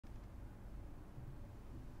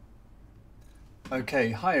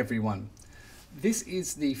Okay, hi everyone. This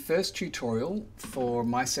is the first tutorial for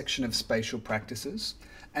my section of spatial practices,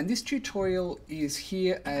 and this tutorial is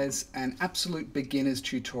here as an absolute beginner's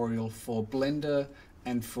tutorial for Blender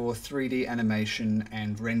and for 3D animation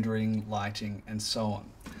and rendering, lighting, and so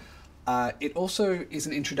on. It also is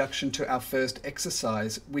an introduction to our first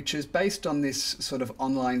exercise, which is based on this sort of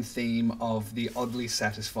online theme of the oddly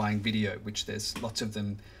satisfying video, which there's lots of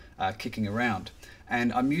them kicking around.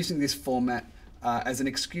 And I'm using this format as an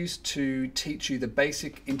excuse to teach you the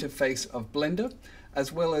basic interface of Blender,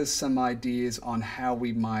 as well as some ideas on how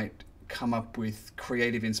we might come up with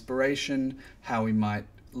creative inspiration, how we might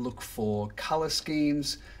look for color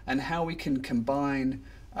schemes, and how we can combine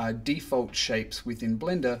default shapes within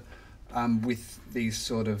Blender with these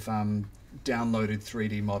sort of downloaded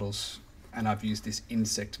 3D models, and I've used this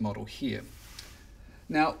insect model here.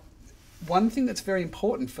 Now, one thing that's very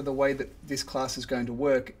important for the way that this class is going to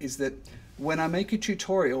work is that when I make a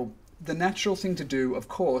tutorial, the natural thing to do, of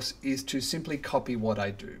course, is to simply copy what I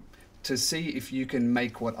do, to see if you can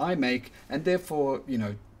make what I make, and therefore,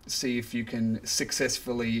 see if you can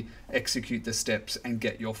successfully execute the steps and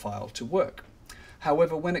get your file to work.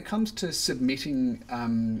 However, when it comes to submitting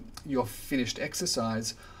your finished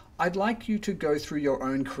exercise, I'd like you to go through your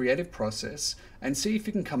own creative process and see if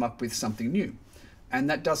you can come up with something new. And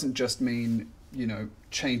that doesn't just mean,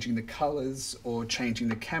 changing the colors or changing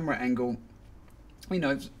the camera angle.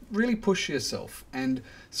 Really push yourself. And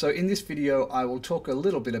so in this video, I will talk a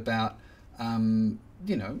little bit about,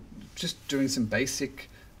 just doing some basic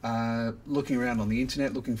looking around on the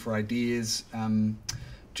internet, looking for ideas,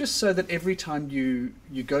 just so that every time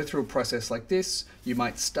you go through a process like this, you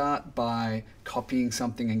might start by copying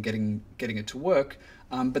something and getting it to work,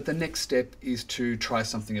 but the next step is to try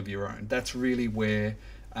something of your own. That's really where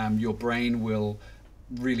your brain will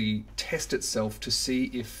really test itself to see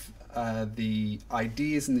if the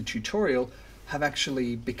ideas in the tutorial have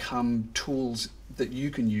actually become tools that you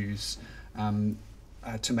can use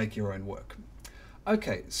to make your own work.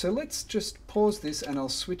 Okay, so let's just pause this and I'll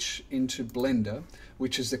switch into Blender,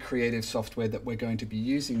 which is the creative software that we're going to be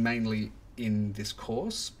using mainly in this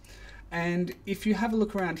course. And if you have a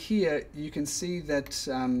look around here, you can see that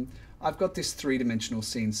I've got this three-dimensional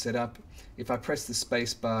scene set up. If I press the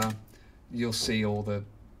space bar, you'll see all the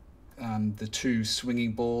two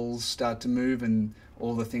swinging balls start to move and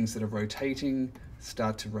all the things that are rotating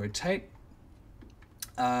start to rotate.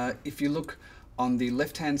 If you look on the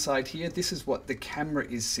left-hand side here, this is what the camera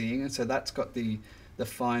is seeing, and so that's got the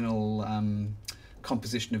final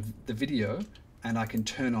composition of the video, and I can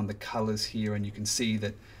turn on the colors here and you can see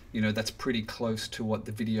that that's pretty close to what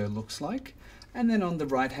the video looks like. And then on the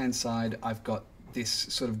right-hand side, I've got this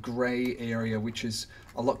sort of gray area, which is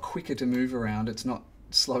a lot quicker to move around. It's not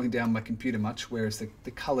slowing down my computer much, whereas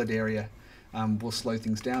the colored area will slow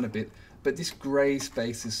things down a bit. But this gray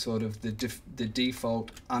space is sort of the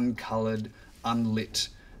default uncolored, unlit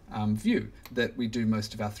view that we do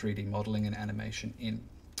most of our 3D modeling and animation in.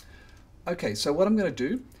 Okay, so what I'm going to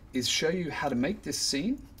do is show you how to make this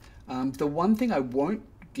scene. The one thing I won't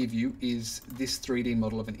give you is this 3D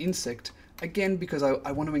model of an insect, again because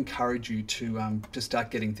I want to encourage you to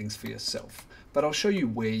start getting things for yourself. But I'll show you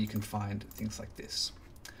where you can find things like this.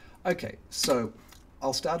 Okay, so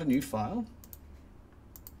I'll start a new file.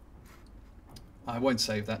 I won't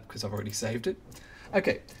save that because I've already saved it.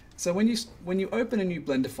 Okay, so when you open a new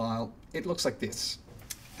Blender file, it looks like this.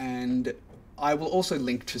 And I will also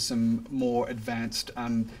link to some more advanced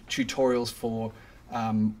tutorials for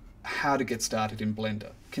how to get started in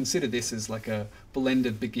Blender. Consider this as like a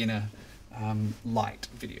Blender beginner light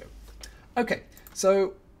video. Okay,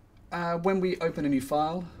 so when we open a new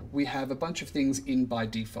file, we have a bunch of things in by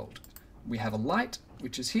default. We have a light,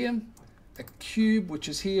 which is here, a cube, which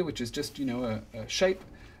is here, which is just a shape,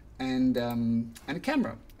 and a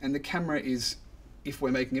camera. And the camera is, if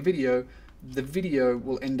we're making a video, the video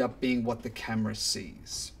will end up being what the camera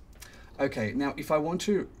sees. Okay, now if I want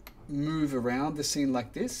to move around the scene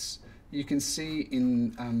like this, you can see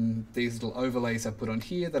in these little overlays I put on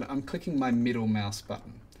here that I'm clicking my middle mouse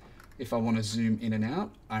button. If I want to zoom in and out,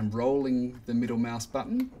 I'm rolling the middle mouse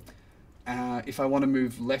button. If I want to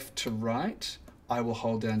move left to right, I will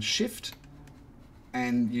hold down Shift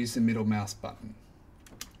and use the middle mouse button.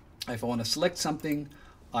 If I want to select something,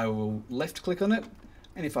 I will left click on it,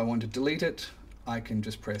 and if I want to delete it, I can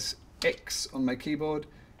just press X on my keyboard,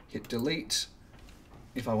 hit delete.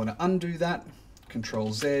 If I want to undo that,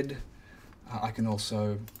 Control Z.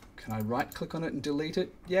 Can I right click on it and delete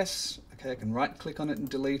it? Yes. Okay, I can right click on it and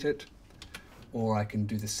delete it. Or I can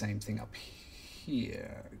do the same thing up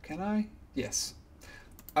here. Can I? Yes.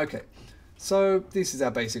 Okay, so this is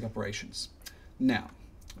our basic operations. Now,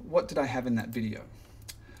 what did I have in that video?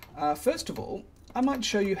 First of all, I might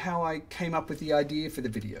show you how I came up with the idea for the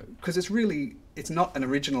video, because it's not an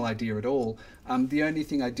original idea at all. The only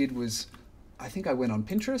thing I did was, I think I went on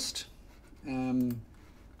Pinterest, and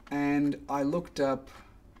I looked up,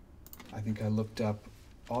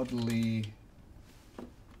 oddly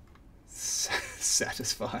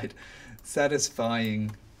satisfying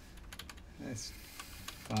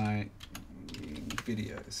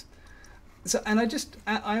videos. So, and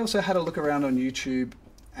I also had a look around on YouTube,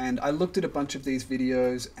 and I looked at a bunch of these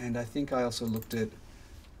videos, and I think I also looked at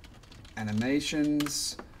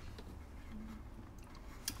animations,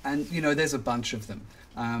 and there's a bunch of them.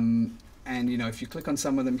 And if you click on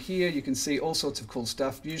some of them here, you can see all sorts of cool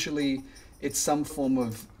stuff. Usually it's some form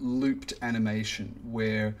of looped animation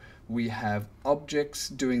where we have objects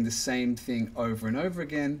doing the same thing over and over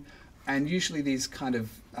again, and usually these kind of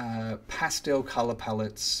pastel color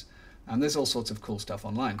palettes. There's all sorts of cool stuff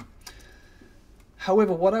online.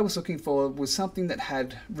 However, what I was looking for was something that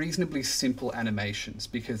had reasonably simple animations,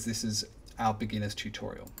 because this is our beginner's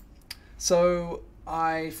tutorial. So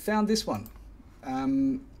I found this one.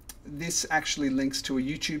 This actually links to a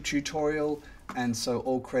YouTube tutorial, and so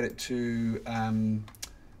all credit to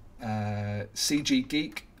CG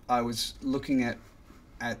Geek. I was looking at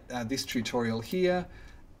this tutorial here,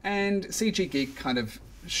 and CG Geek kind of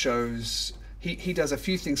shows, he does a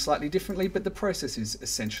few things slightly differently, but the process is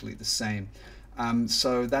essentially the same.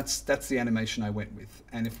 So that's the animation I went with.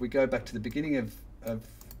 And if we go back to the beginning of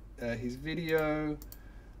his video,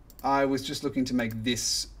 I was just looking to make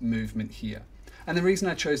this movement here. And the reason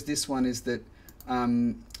I chose this one is that,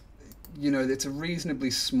 it's a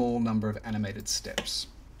reasonably small number of animated steps.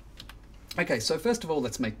 Okay, so first of all,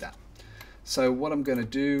 let's make that. So what I'm going to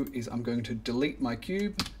do is I'm going to delete my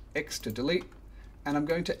cube, X to delete, and I'm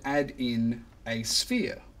going to add in a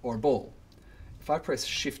sphere or a ball. If I press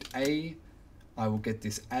Shift A, I will get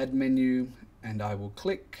this add menu, and I will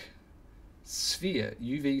click sphere,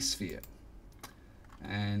 UV sphere.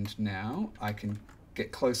 And now I can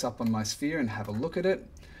get close up on my sphere and have a look at it.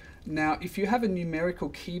 Now, if you have a numerical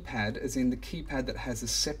keypad, as in the keypad that has a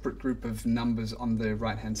separate group of numbers on the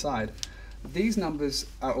right-hand side, these numbers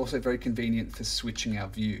are also very convenient for switching our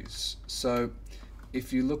views. So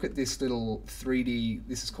if you look at this little 3D,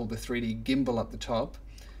 this is called the 3D gimbal up the top,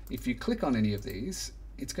 if you click on any of these,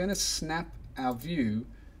 it's going to snap our view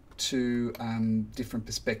to different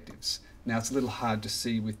perspectives. Now, it's a little hard to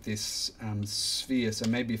see with this sphere, so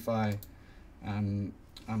maybe if I'll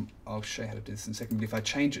show you how to do this in a second, but if I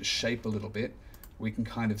change its shape a little bit, we can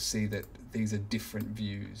kind of see that these are different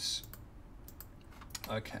views.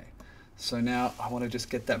 Okay, so now I want to just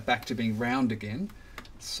get that back to being round again.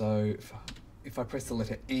 So if I press the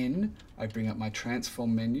letter N, I bring up my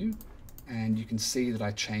transform menu, and you can see that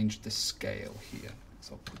I changed the scale here.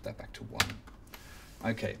 So I'll put that back to 1.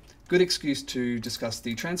 Okay, good excuse to discuss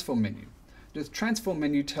the transform menu. The transform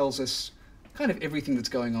menu tells us kind of everything that's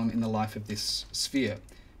going on in the life of this sphere.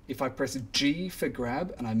 If I press G for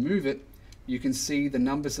grab and I move it, you can see the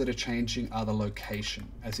numbers that are changing are the location,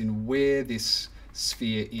 as in where this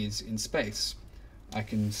sphere is in space. I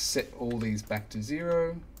can set all these back to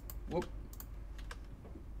 0. Whoop.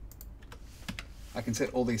 I can set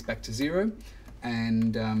all these back to 0,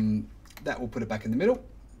 and that will put it back in the middle.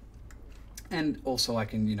 And also I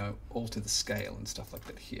can, alter the scale and stuff like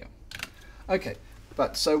that here. Okay,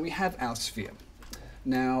 but so we have our sphere.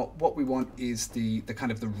 Now, what we want is the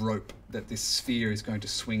kind of the rope that this sphere is going to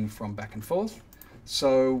swing from back and forth.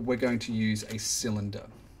 So we're going to use a cylinder.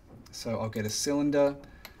 So I'll get a cylinder,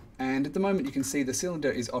 and at the moment you can see the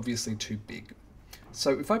cylinder is obviously too big.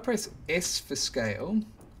 So if I press S for scale,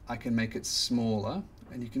 I can make it smaller,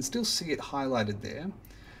 and you can still see it highlighted there.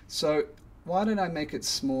 So why don't I make it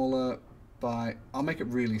smaller by, I'll make it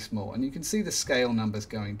really small, and you can see the scale numbers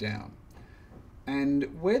going down. And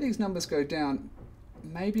where these numbers go down,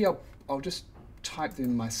 maybe I'll just type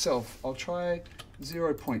them myself. I'll try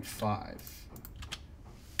 0.5.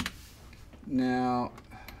 Now,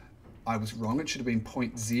 I was wrong, it should have been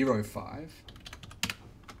 0.05.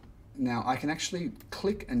 Now I can actually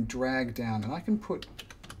click and drag down, and I can put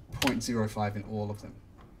 0.05 in all of them.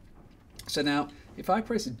 So now, if I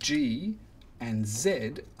press G and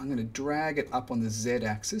Z, I'm going to drag it up on the Z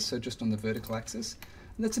axis, so just on the vertical axis.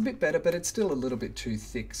 And that's a bit better, but it's still a little bit too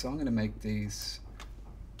thick, so I'm going to make these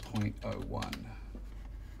 0.01.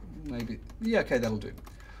 Maybe, yeah, okay, that'll do.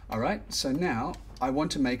 All right, so now I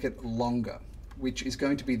want to make it longer, which is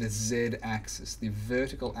going to be the Z axis, the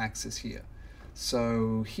vertical axis here.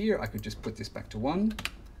 So here I could just put this back to 1,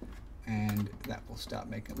 and that will start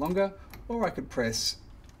making it longer, or I could press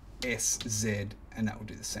SZ, and that will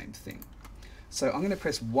do the same thing. So I'm going to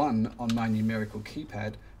press 1 on my numerical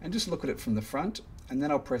keypad and just look at it from the front, and then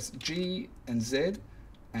I'll press G and Z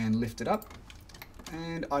and lift it up,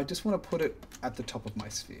 and I just want to put it at the top of my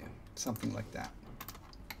sphere, something like that.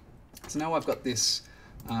 So now I've got this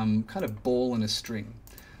kind of ball and a string.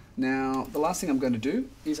 Now the last thing I'm going to do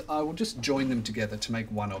is I will just join them together to make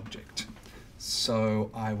one object. So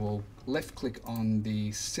I will left click on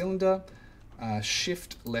the cylinder,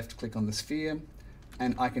 shift left click on the sphere,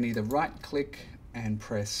 and I can either right click and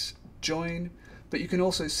press join, but you can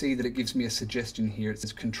also see that it gives me a suggestion here. It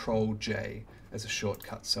says Control J as a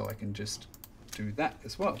shortcut, so I can just do that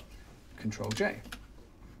as well. Control J.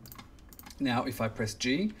 Now if I press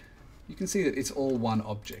G, you can see that it's all one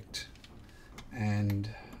object, and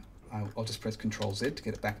I'll just press Control Z to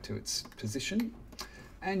get it back to its position,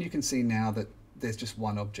 and you can see now that there's just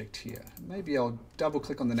one object here. Maybe I'll double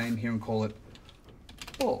click on the name here and call it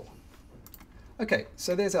ball. Okay,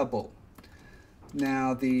 so there's our ball.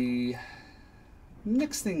 Now the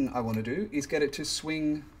next thing I want to do is get it to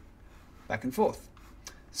swing back and forth.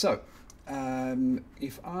 So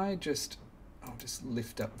if I'll just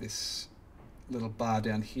lift up this little bar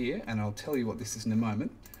down here, and I'll tell you what this is in a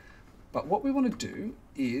moment. But what we want to do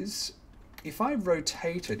is, if I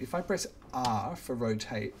rotate it, if I press R for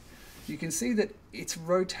rotate, you can see that it's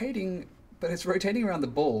rotating, but it's rotating around the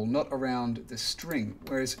ball, not around the string,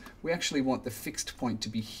 whereas we actually want the fixed point to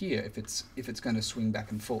be here if it's going to swing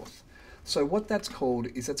back and forth. So what that's called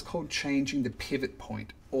is changing the pivot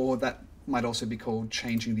point, or that might also be called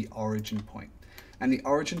changing the origin point. And the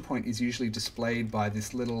origin point is usually displayed by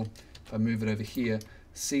this little, if I move it over here,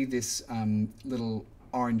 see this little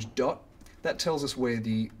orange dot? That tells us where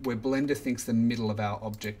Blender thinks the middle of our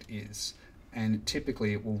object is, and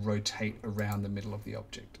typically it will rotate around the middle of the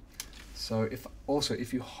object. So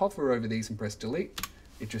if you hover over these and press delete,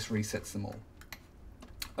 it just resets them all.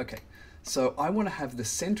 Okay, so I want to have the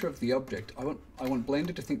center of the object. I want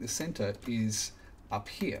Blender to think the center is up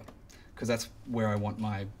here, because that's where I want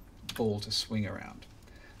my ball to swing around.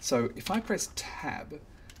 So if I press tab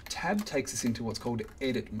takes us into what's called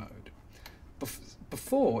edit mode.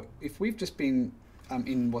 Before, if we've just been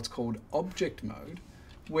in what's called object mode,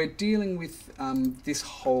 we're dealing with this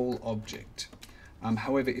whole object.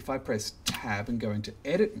 However, if I press tab and go into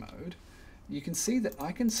edit mode, you can see that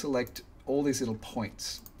I can select all these little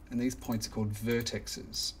points, and these points are called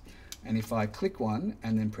vertexes. And if I click one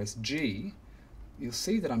and then press G, you'll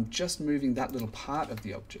see that I'm just moving that little part of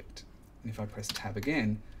the object. And if I press tab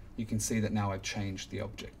again, you can see that now I've changed the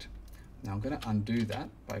object. Now I'm going to undo that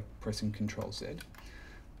by pressing Control Z.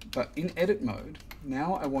 But in edit mode,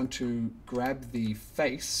 now I want to grab the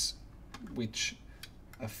face, which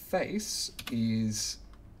a face is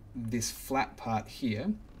this flat part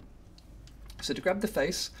here. So to grab the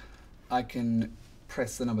face, I can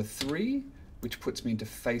press the number 3, which puts me into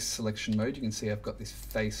face selection mode. You can see I've got this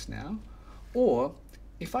face now. Or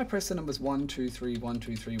if I press the numbers 1, 2, 3, 1,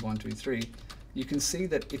 2, 3, 1, 2, 3, you can see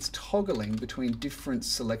that it's toggling between different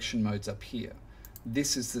selection modes up here.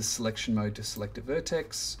 This is the selection mode to select a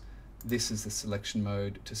vertex, this is the selection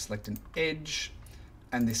mode to select an edge,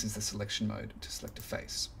 and this is the selection mode to select a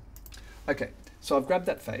face. Okay, so I've grabbed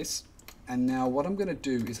that face, and now what I'm going to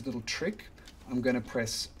do is a little trick. I'm going to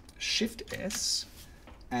press Shift S,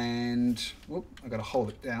 and I've got to hold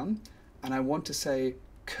it down, and I want to say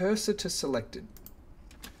cursor to selected.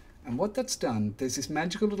 And what that's done, there's this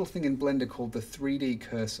magical little thing in Blender called the 3D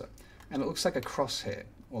cursor, and it looks like a crosshair,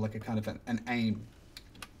 or like a kind of an aim.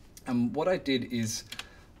 And what I did is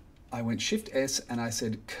I went Shift S and I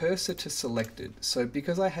said cursor to selected. So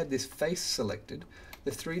because I had this face selected,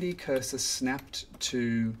 the 3D cursor snapped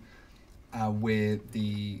to where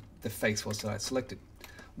the face was that I selected.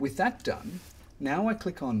 With that done, now I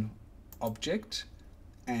click on Object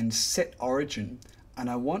and Set Origin, and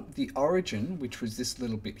I want the origin, which was this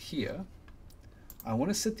little bit here, I want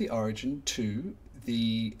to set the origin to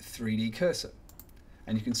the 3D cursor.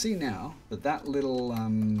 And you can see now that that little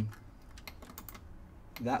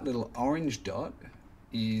orange dot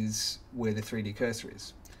is where the 3D cursor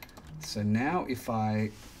is. So now if I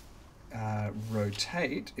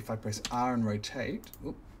rotate, if I press R and rotate,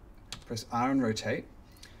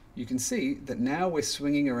 you can see that now we're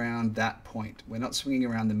swinging around that point. We're not swinging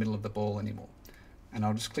around the middle of the ball anymore. And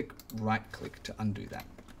I'll just click right click to undo that.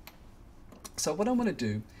 So what I want to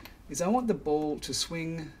do is I want the ball to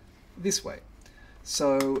swing this way.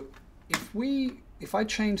 So if I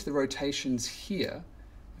change the rotations here,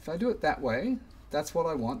 if I do it that way, that's what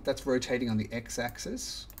I want. That's rotating on the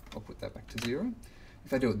x-axis. I'll put that back to 0.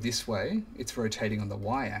 If I do it this way, it's rotating on the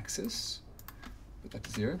y-axis. Put that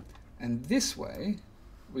to 0. And this way,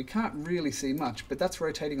 we can't really see much, but that's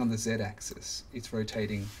rotating on the z-axis. It's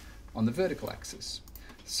rotating on the vertical axis.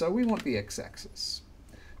 So we want the x-axis.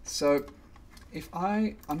 So if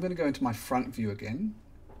I'm going to go into my front view again.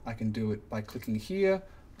 I can do it by clicking here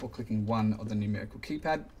or clicking 1 on the numerical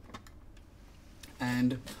keypad.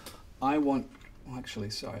 And I want, well, actually,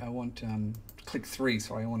 sorry, I want click 3.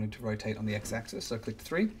 Sorry, I wanted to rotate on the x-axis, so click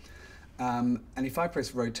 3. And if I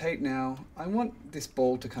press rotate now, I want this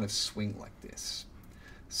ball to kind of swing like this.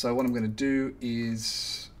 So what I'm going to do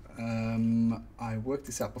is, I worked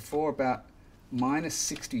this out before, about minus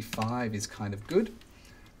 65 is kind of good.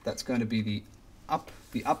 That's going to be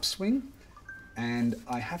the upswing, and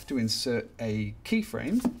I have to insert a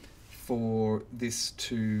keyframe for this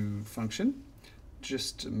to function.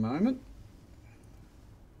 Just a moment.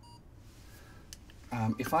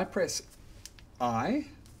 If I press I,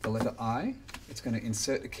 the letter I, it's going to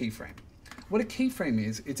insert a keyframe. What a keyframe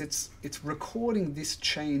is it's recording this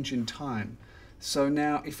change in time. So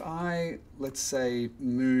now if I, let's say,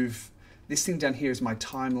 move this thing down here is my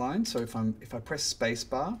timeline. So if I press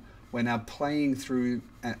spacebar, we're now playing through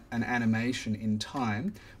an animation in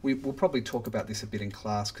time. We'll probably talk about this a bit in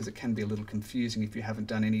class because it can be a little confusing if you haven't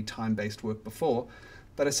done any time-based work before.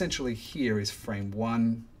 But essentially here is frame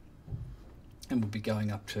 1, and we'll be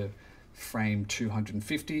going up to frame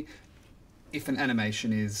 250. If an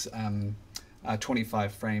animation is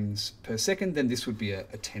 25 frames per second, then this would be a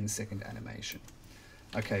 10-second animation.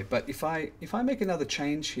 Okay, but if I make another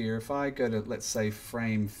change here, if I go to, let's say,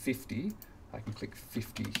 frame 50, I can click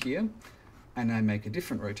 50 here, and I make a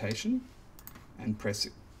different rotation, and press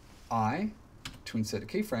I to insert a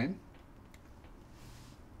keyframe,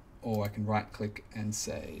 or I can right-click and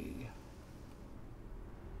say,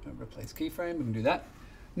 replace keyframe, we can do that.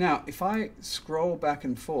 Now, if I scroll back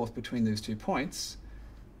and forth between those 2 points,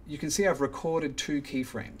 you can see I've recorded 2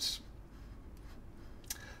 keyframes.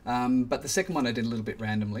 But the second one I did a little bit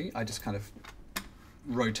randomly. I just kind of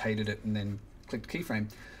rotated it and then clicked keyframe.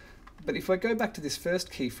 But if I go back to this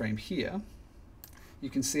first keyframe here, you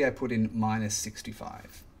can see I put in minus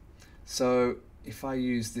 65. So if I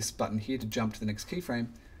use this button here to jump to the next keyframe,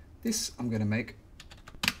 this I'm going to make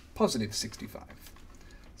positive 65.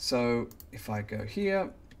 So if I go here,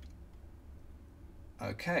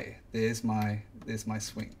 okay, there's my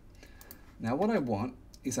swing. Now what I want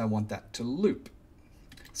is I want that to loop.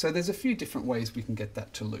 So there's a few different ways we can get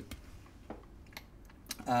that to loop.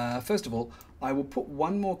 First of all, I will put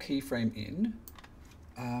one more keyframe in.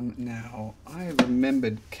 Now, I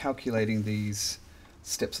remembered calculating these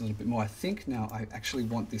steps a little bit more. I think now I actually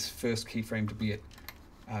want this first keyframe to be at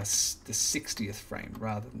the 60th frame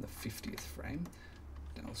rather than the 50th frame.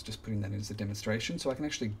 I was just putting that in as a demonstration. So I can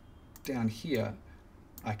actually, down here,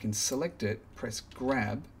 I can select it, press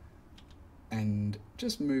grab, and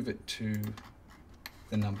just move it to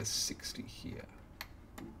the number 60 here.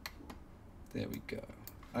 There we go.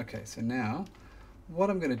 Okay, so now what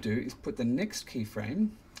I'm going to do is put the next keyframe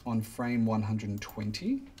on frame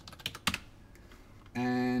 120,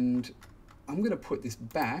 and I'm going to put this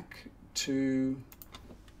back to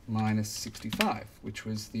minus 65, which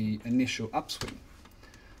was the initial upswing.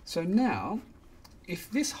 So now, if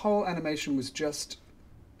this whole animation was just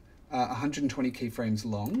 120 keyframes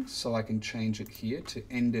long, so I can change it here to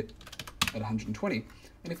end it at 120,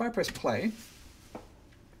 and if I press play,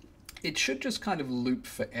 it should just kind of loop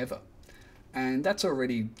forever. And that's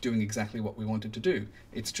already doing exactly what we wanted to do.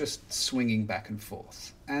 It's just swinging back and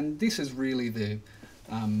forth. And this is really the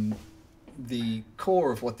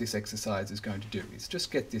core of what this exercise is going to do, is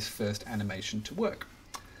just get this first animation to work.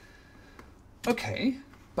 Okay,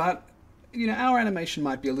 but you know, our animation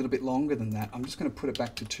might be a little bit longer than that. I'm just going to put it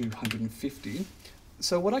back to 250.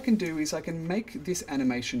 So what I can do is I can make this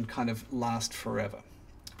animation kind of last forever.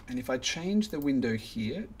 And if I change the window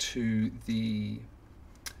here to the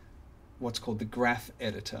what's called the graph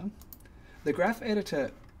editor, the graph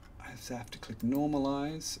editor, I have to click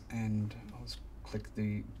normalize, and I'll click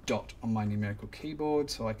the dot on my numerical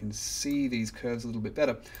keyboard so I can see these curves a little bit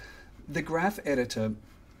better. The graph editor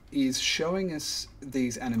is showing us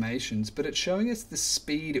these animations, but it's showing us the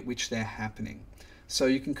speed at which they're happening. So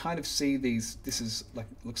you can kind of see these, this is like,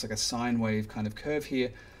 looks like a sine wave kind of curve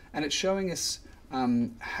here, and it's showing us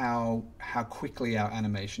how quickly our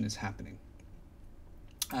animation is happening.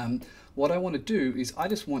 What I want to do is I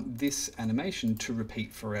just want this animation to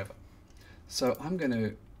repeat forever. So I'm going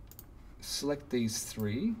to select these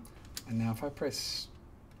 3, and now if I press,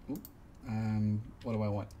 what do I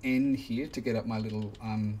want? N here to get up my little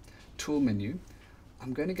tool menu,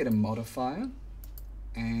 I'm going to get a modifier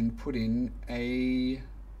and put in a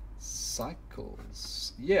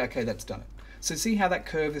cycles. Yeah, okay, that's done it. So see how that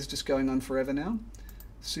curve is just going on forever now?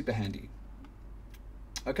 Super handy.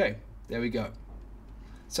 Okay, there we go.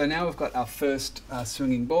 So now we've got our first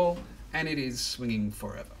swinging ball, and it is swinging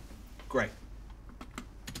forever. Great.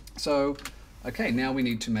 So, okay, now we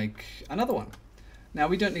need to make another one. Now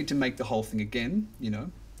we don't need to make the whole thing again. You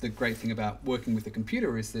know, the great thing about working with a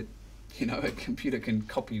computer is that, you know, a computer can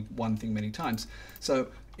copy one thing many times. So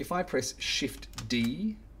if I press Shift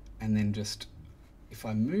D and then just, if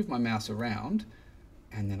I move my mouse around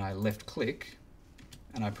and then I left click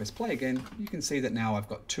and I press play again, you can see that now I've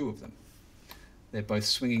got two of them. They're both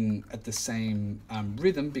swinging at the same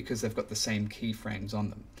rhythm because they've got the same keyframes on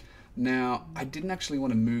them. Now, I didn't actually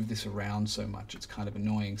want to move this around so much. It's kind of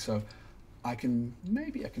annoying. So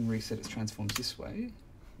maybe I can reset its transforms this way.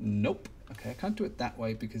 Nope. Okay, I can't do it that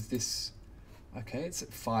way because this, okay, it's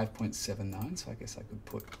at 5.79. So I guess I could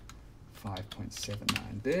put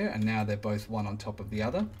 5.79 there. And now they're both one on top of the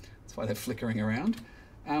other. That's why they're flickering around.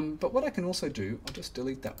 But what I can also do, I'll just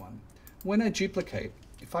delete that one. When I duplicate,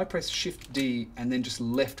 if I press Shift D and then just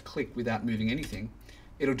left click without moving anything,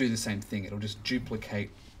 it'll do the same thing. It'll just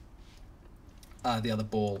duplicate the other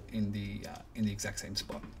ball in the exact same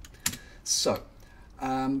spot. So,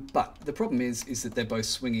 but the problem is that they're both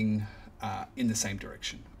swinging in the same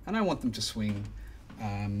direction, and I want them to swing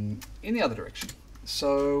in the other direction.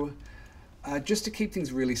 So, just to keep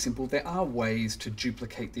things really simple, there are ways to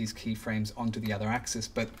duplicate these keyframes onto the other axis,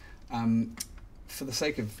 but for the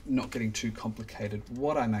sake of not getting too complicated,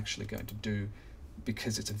 what I'm actually going to do,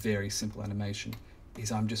 because it's a very simple animation,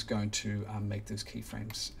 is I'm just going to make those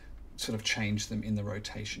keyframes, sort of change them in the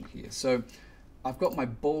rotation here. So I've got my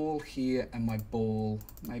ball here and my ball,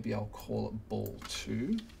 maybe I'll call it ball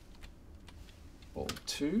 2. Ball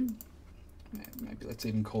 2. Maybe let's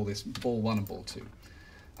even call this ball 1 and ball 2.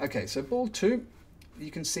 Okay, so ball 2, you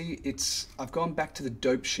can see I've gone back to the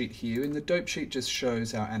dope sheet here, and the dope sheet just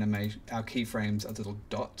shows our keyframes as little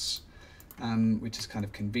dots, which is kind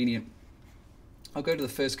of convenient. I'll go to the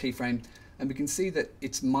first keyframe, and we can see that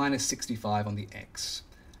it's minus 65 on the X.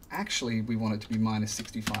 Actually, we want it to be minus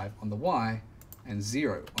 65 on the Y and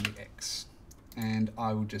 0 on the X. And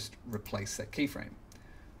I will just replace that keyframe.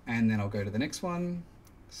 And then I'll go to the next one.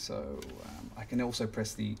 So I can also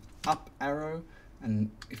press the up arrow,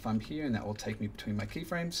 and if I'm here, and that will take me between my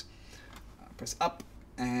keyframes. Press up,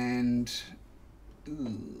 and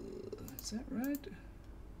is that right?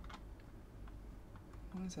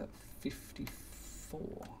 Why is that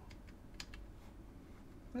 54?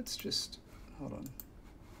 Let's just, hold on.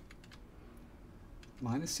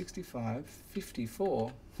 Minus 65,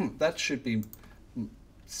 54. That should be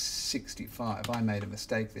 65. I made a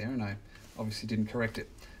mistake there, and I obviously didn't correct it.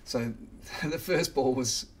 So the first ball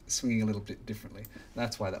was swinging a little bit differently.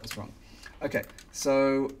 That's why that was wrong. Okay,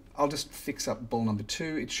 so I'll just fix up ball number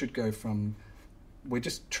 2. It should go from, we're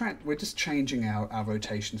just changing our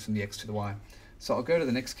rotation from the X to the Y. So I'll go to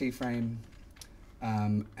the next keyframe,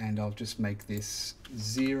 and I'll just make this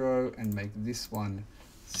 0 and make this one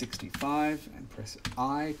 65 and press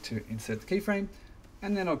I to insert the keyframe,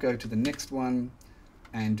 and then I'll go to the next one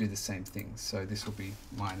and do the same thing. So this will be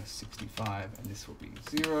minus 65 and this will be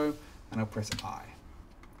 0, and I'll press I.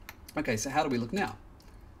 Okay, so how do we look now?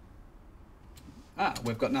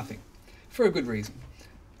 We've got nothing, for a good reason.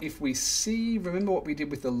 If we see, remember what we did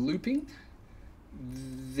with the looping?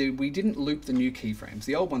 We didn't loop the new keyframes.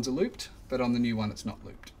 The old ones are looped, but on the new one it's not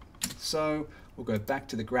looped. So we'll go back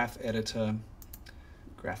to the graph editor,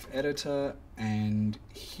 and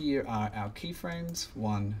here are our keyframes,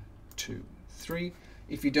 1, 2, 3.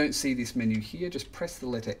 If you don't see this menu here, just press the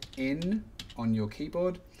letter N on your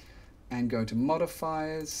keyboard and go to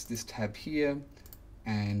modifiers, this tab here,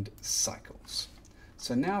 and cycles.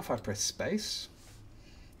 So now if I press space,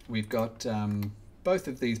 we've got both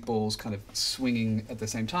of these balls kind of swinging at the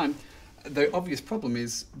same time. The obvious problem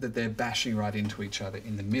is that they're bashing right into each other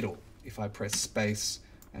in the middle. If I press space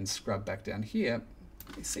and scrub back down here,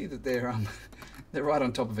 you see that they're right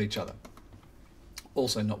on top of each other.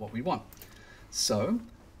 Also not what we want. So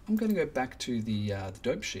I'm going to go back to the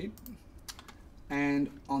dope sheet, and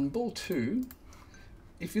on ball 2,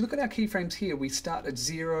 if you look at our keyframes here, we start at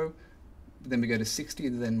 0, then we go to 60,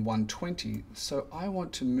 and then 120. So I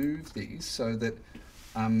want to move these so that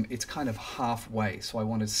it's kind of halfway. So I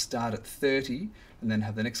want to start at 30 and then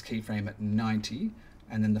have the next keyframe at 90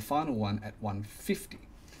 and then the final one at 150.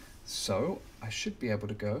 So I should be able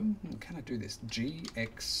to go, can I do this?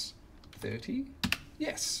 GX30?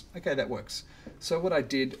 Yes, okay, that works. So what I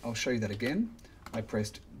did, I'll show you that again. I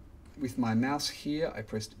pressed, with my mouse here, I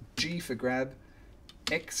pressed G for grab,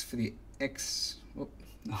 X for the X, oh,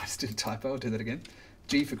 no, I just did a typo, I'll do that again.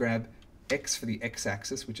 G for grab, X for the X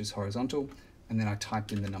axis, which is horizontal, and then I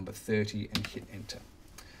typed in the number 30 and hit enter.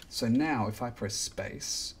 So now if I press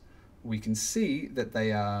space, we can see that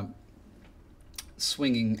they are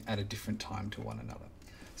swinging at a different time to one another.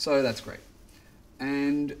 So that's great.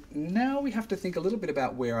 And now we have to think a little bit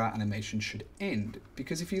about where our animation should end,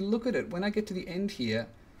 because if you look at it, when I get to the end here,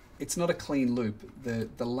 it's not a clean loop.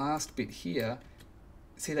 The last bit here,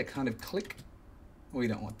 see that kind of click? We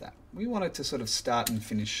don't want that. We want it to sort of start and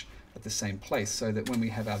finish at the same place, so that when we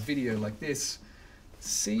have our video like this,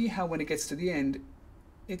 see how when it gets to the end,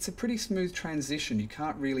 it's a pretty smooth transition. You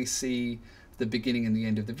can't really see the beginning and the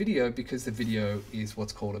end of the video because the video is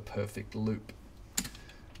what's called a perfect loop.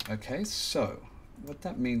 Okay, so what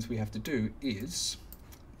that means we have to do is,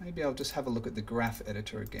 maybe I'll just have a look at the graph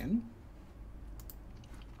editor again,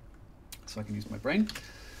 so I can use my brain.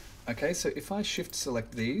 Okay, so if I shift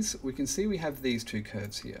select these, we can see we have these two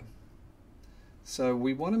curves here. So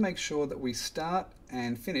we want to make sure that we start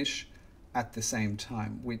and finish at the same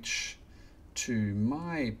time, which to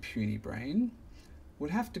my puny brain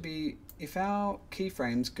would have to be, if our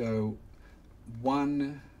keyframes go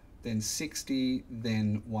 1, then 60,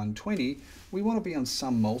 then 120, we want to be on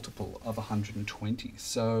some multiple of 120.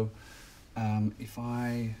 So if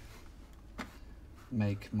I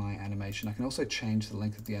make my animation, I can also change the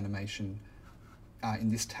length of the animation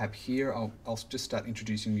in this tab here. I'll just start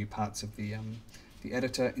introducing new parts of the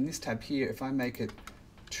editor. In this tab here, if I make it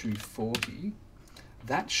 240,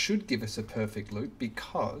 that should give us a perfect loop,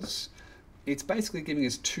 because it's basically giving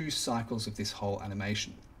us 2 cycles of this whole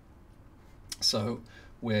animation. So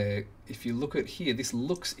where if you look at here, this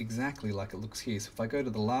looks exactly like it looks here. So if I go to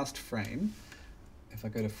the last frame, if I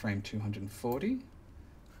go to frame 240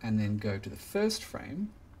 and then go to the first frame,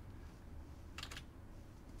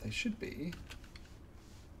 they should be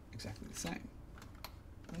exactly the same.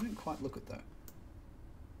 I don't quite look at that.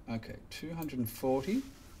 Okay, 240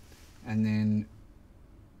 and then,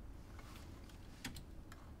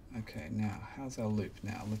 okay, now how's our loop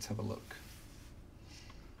now? Let's have a look.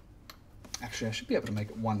 Actually, I should be able to make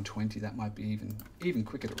it 120. That might be even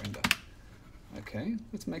quicker to render. Okay,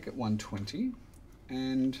 let's make it 120.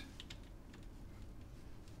 And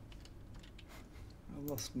I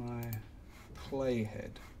lost my playhead.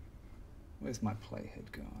 Where's my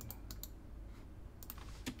playhead gone?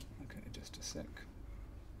 Okay, just a sec.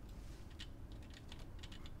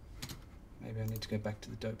 Maybe I need to go back to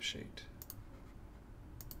the dope sheet.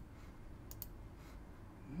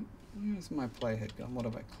 Where's my playhead gone? What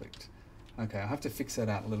have I clicked? Okay, I'll have to fix that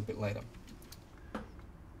out a little bit later.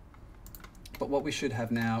 But what we should have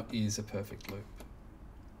now is a perfect loop.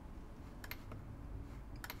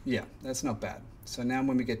 Yeah, that's not bad. So now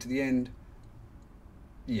when we get to the end,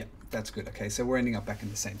 yeah, that's good. Okay, so we're ending up back in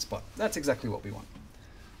the same spot. That's exactly what we want.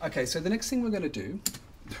 Okay, so the next thing we're going to do,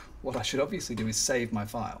 what I should obviously do, is save my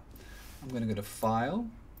file. I'm going to go to File,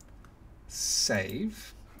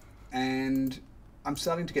 Save, and I'm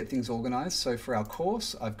starting to get things organized. So for our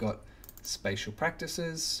course, I've got Spatial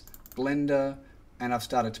Practices, Blender, and I've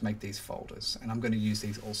started to make these folders, and I'm going to use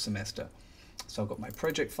these all semester. So I've got my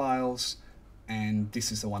project files, and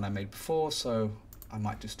this is the one I made before, so I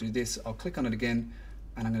might just do this. I'll click on it again,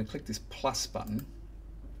 and I'm going to click this plus button,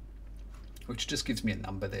 which just gives me a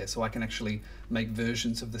number there, so I can actually make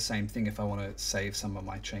versions of the same thing if I want to save some of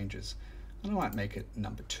my changes. And I might make it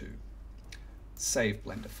number 2. Save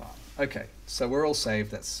Blender file. Okay, so we're all saved.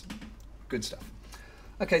 That's good stuff.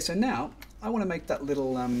 Okay, so now I want to make that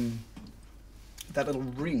little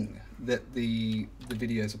ring that the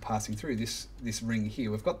videos are passing through. This ring here.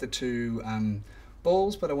 We've got the 2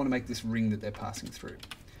 balls, but I want to make this ring that they're passing through.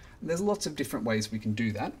 And there's lots of different ways we can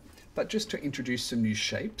do that, but just to introduce some new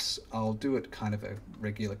shapes, I'll do it kind of a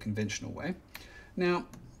regular conventional way. Now,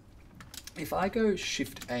 if I go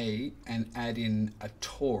Shift A and add in a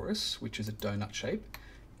torus, which is a donut shape,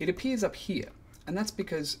 it appears up here. And that's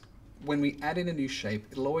because when we add in a new shape,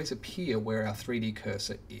 it'll always appear where our 3D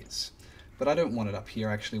cursor is. But I don't want it up here,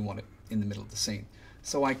 I actually want it in the middle of the scene.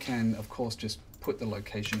 So I can, of course, just put the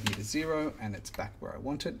location here to 0 and it's back where I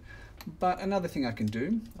want it. But another thing I can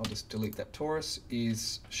do, I'll just delete that torus,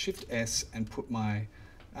 is Shift S and put my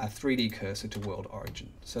 3D cursor to world origin.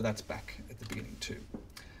 So that's back at the beginning too.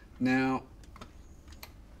 Now,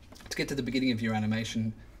 to get to the beginning of your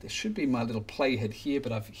animation, there should be my little playhead here,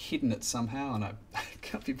 but I've hidden it somehow and I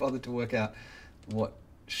can't be bothered to work out what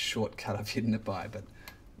shortcut I've hidden it by, but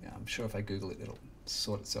yeah, I'm sure if I Google it, it'll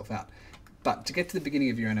sort itself out. But to get to the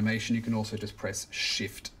beginning of your animation, you can also just press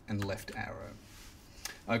Shift and left arrow.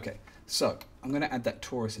 Okay, so I'm going to add that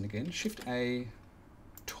torus in again. Shift A,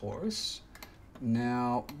 torus.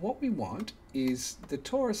 Now, what we want is the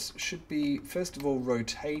torus should be, first of all,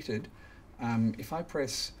 rotated. If I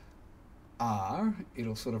press R,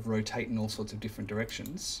 it'll sort of rotate in all sorts of different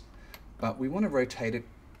directions, but we want to rotate it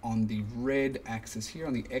on the red axis here,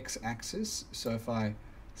 on the x-axis. So if I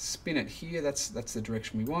spin it here, that's the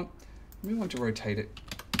direction we want. We want to rotate it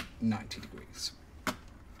 90 degrees.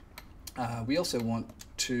 We also want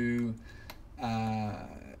to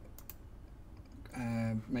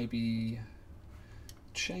maybe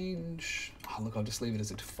change, oh look, I'll just leave it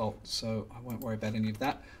as a default, so I won't worry about any of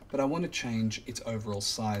that, but I want to change its overall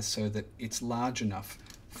size so that it's large enough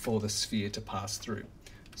for the sphere to pass through.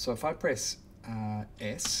 So if I press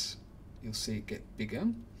S, you'll see it get bigger,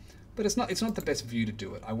 but it's not the best view to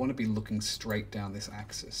do it. I want to be looking straight down this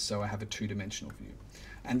axis, so I have a two-dimensional view.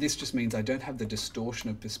 And this just means I don't have the distortion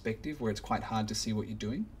of perspective where it's quite hard to see what you're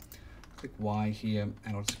doing. Click Y here,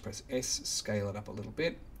 and I'll just press S, scale it up a little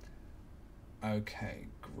bit. Okay,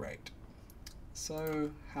 great.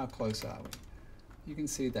 So how close are we? You can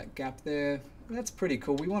see that gap there. That's pretty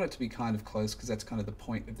cool. We want it to be kind of close because that's kind of the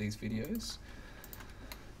point of these videos.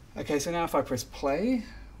 Okay, so now if I press play,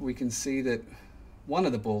 we can see that one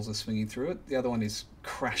of the balls is swinging through it. The other one is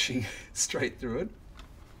crashing straight through it.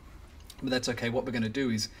 But that's okay. What we're going to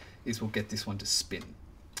do is we'll get this one to spin.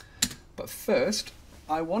 But first,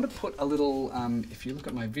 I want to put a little, if you look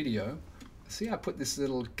at my video, see I put this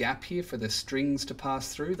little gap here for the strings to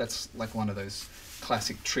pass through. That's like one of those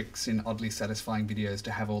classic tricks in oddly satisfying videos,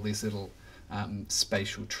 to have all these little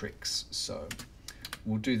spatial tricks. So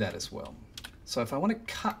we'll do that as well. So if I want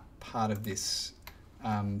to cut part of this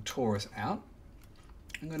torus out,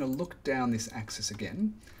 I'm going to look down this axis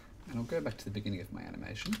again, and I'll go back to the beginning of my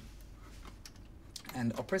animation,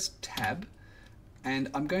 and I'll press Tab, and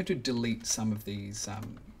I'm going to delete some of these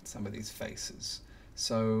faces.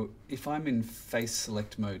 So if I'm in face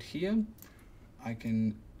select mode here, I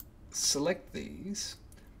can select these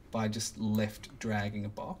by just left dragging a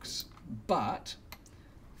box, but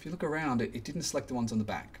if you look around it, it didn't select the ones on the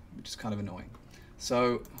back, which is kind of annoying.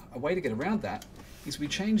 So a way to get around that is we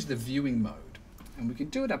change the viewing mode, and we can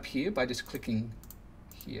do it up here by just clicking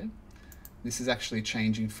here. This is actually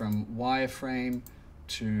changing from wireframe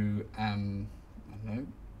to I don't know,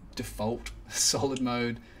 default solid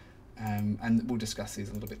mode, and we'll discuss these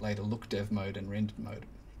a little bit later, look dev mode and rendered mode.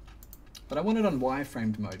 But I want it on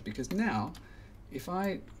wireframed mode because now if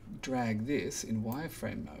I drag this in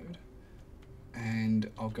wireframe mode, and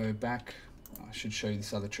I'll go back, I should show you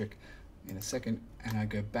this other trick in a second, and I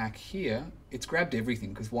go back here, it's grabbed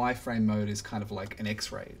everything because wireframe mode is kind of like an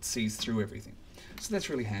X-ray, it sees through everything. So that's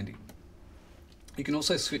really handy. You can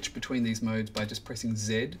also switch between these modes by just pressing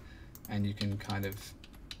Z, and you can kind of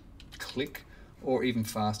click, or even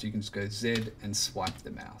faster, you can just go Z and swipe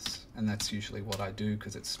the mouse. And that's usually what I do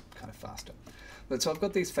because it's kind of faster. But so I've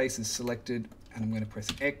got these faces selected, and I'm going to press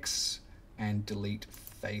X and delete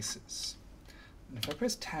faces. And if I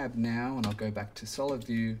press Tab now, and I'll go back to solid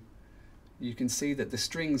view, you can see that the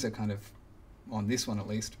strings are kind of, on this one at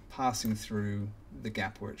least, passing through the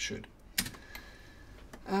gap where it should.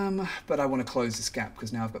 But I want to close this gap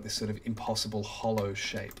because now I've got this sort of impossible hollow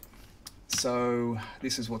shape. So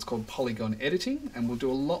this is what's called polygon editing, and we'll do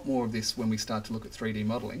a lot more of this when we start to look at 3D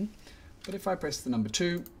modeling. But if I press the number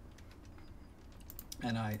 2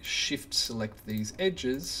 and I shift select these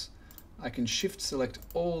edges, I can shift select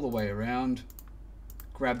all the way around,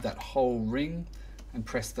 grab that whole ring and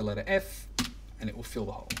press the letter F, and it will fill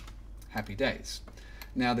the hole. Happy days.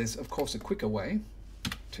 Now there's of course a quicker way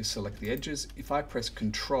to select the edges. If I press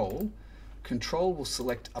Control, Control will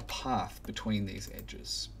select a path between these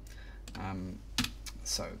edges.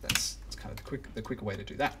 So that's kind of the quicker way to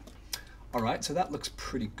do that. All right, so that looks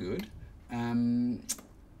pretty good.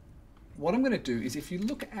 What I'm going to do is, if you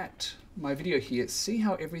look at my video here, see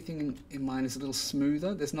how everything in mine is a little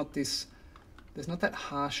smoother. There's not that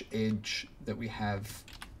harsh edge that we have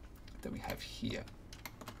here.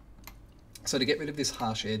 So to get rid of this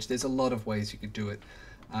harsh edge, there's a lot of ways you could do it.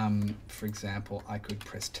 For example, I could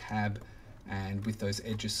press Tab, and with those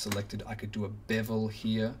edges selected, I could do a bevel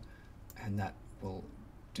here, and that will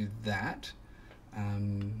do that.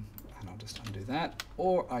 And I'll just undo that.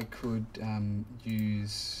 Or I could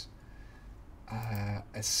use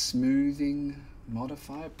a smoothing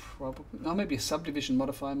modifier, probably. No, maybe a subdivision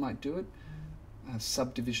modifier might do it. A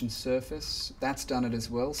subdivision surface, that's done it as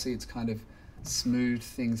well. See, it's kind of smoothed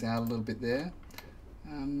things out a little bit there.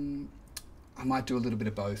 I might do a little bit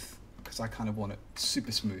of both because I kind of want it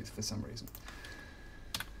super smooth for some reason.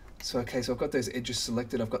 So okay, so I've got those edges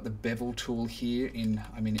selected. I've got the bevel tool here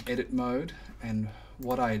I'm in edit mode, and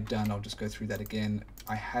what I had done, I'll just go through that again.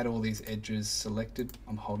 I had all these edges selected.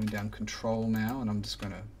 I'm holding down Control now, and I'm just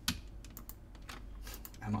going to,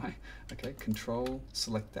 okay, Control,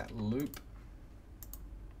 select that loop,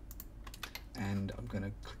 and I'm going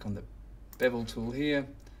to click on the bevel tool here.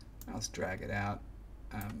 I'll just drag it out,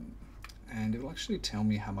 and it will actually tell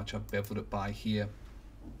me how much I've beveled it by here.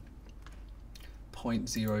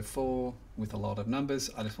 0.04 with a lot of numbers.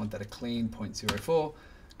 I just want that a clean 0.04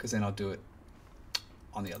 because then I'll do it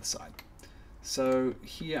on the other side. So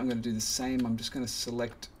here I'm going to do the same. I'm just going to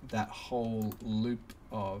select that whole loop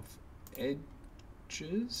of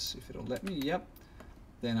edges, if it'll let me. Yep.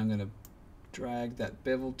 Then I'm going to drag that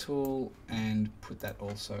bevel tool and put that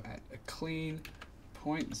also at a clean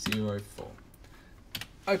 0.04.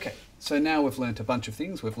 Okay, so now we've learnt a bunch of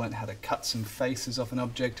things. We've learnt how to cut some faces off an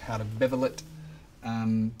object, how to bevel it,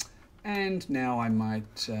 and now I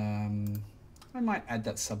might add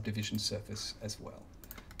that subdivision surface as well.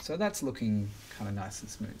 So that's looking kind of nice and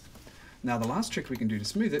smooth. Now the last trick we can do to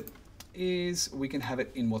smooth it is we can have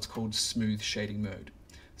it in what's called smooth shading mode.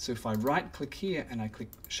 So if I right click here and I click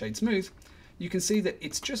shade smooth, you can see that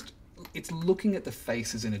it's looking at the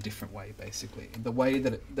faces in a different way, basically. The way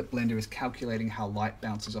that Blender is calculating how light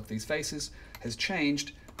bounces off these faces has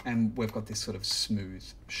changed, and we've got this sort of smooth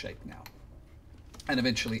shape now. And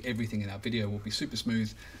eventually everything in our video will be super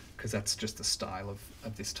smooth because that's just the style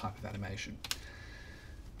of this type of animation.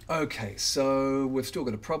 Okay, so we've still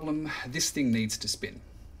got a problem. This thing needs to spin.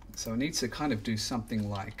 So it needs to kind of do something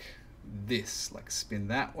like this, like spin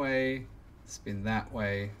that way,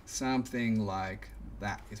 something like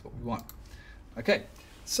that is what we want. Okay,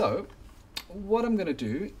 so what I'm going to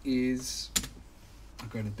do is I'll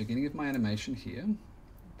go to the beginning of my animation here,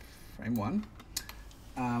 frame 1.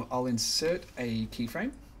 I'll insert a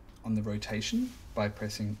keyframe on the rotation by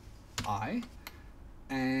pressing I,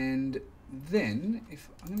 and then if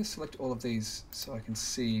I'm going to select all of these so I can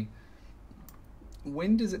see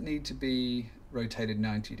when does it need to be rotated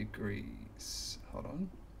 90 degrees. Hold on.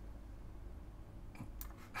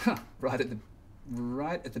 Right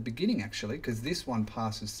at the beginning actually, because this one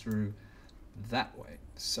passes through that way.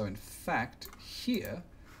 So in fact here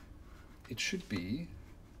it should be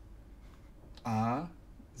RZ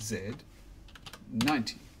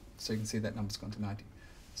 90. So you can see that number's gone to 90.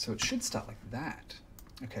 So it should start like that.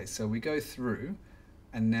 Okay, so we go through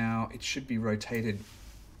and now it should be rotated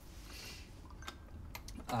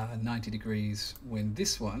 90 degrees when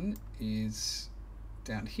this one is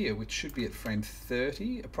down here, which should be at frame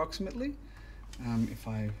 30 approximately. If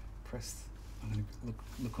I press, I'm going to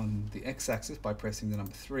look on the x-axis by pressing the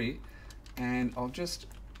number 3, and I'll just,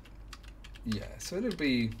 yeah, so it'll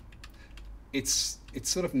be, it's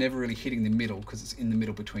sort of never really hitting the middle because it's in the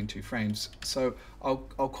middle between two frames. So I'll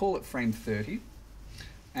call it frame 30,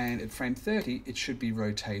 and at frame 30 it should be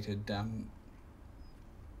rotated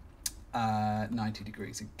 90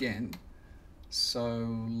 degrees again. So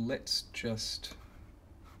let's just,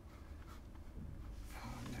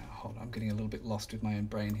 now hold on, I'm getting a little bit lost with my own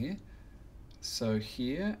brain here. So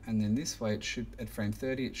here, and then this way it should, at frame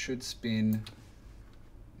 30 it should spin,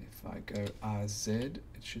 if I go RZ, it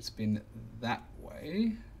should spin that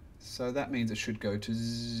way. So that means it should go to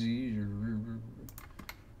zero,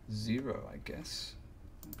 I guess.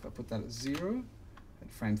 If I put that at 0 at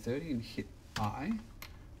frame 30 and hit I,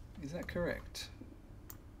 is that correct?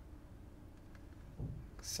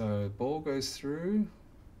 So ball goes through,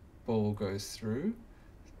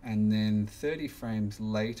 and then 30 frames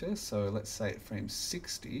later, so let's say at frame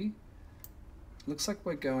 60, looks like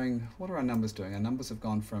we're going, what are our numbers doing? Our numbers have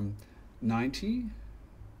gone from 90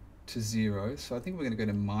 to 0, so I think we're going to go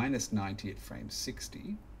to minus 90 at frame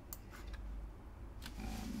 60.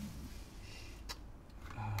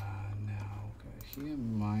 Now go here,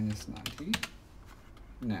 minus 90.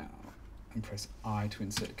 Now, and press I to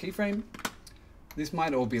insert a keyframe. This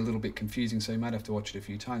might all be a little bit confusing, so you might have to watch it a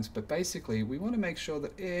few times, but basically we want to make sure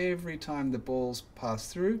that every time the balls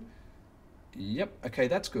pass through, yep, okay,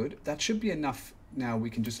 that's good. That should be enough. Now we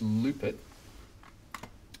can just loop it.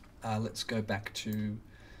 Let's go back to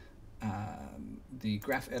the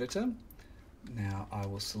graph editor. Now I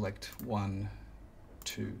will select 1,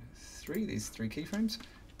 2, 3, these 3 keyframes.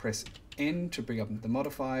 Press N to bring up the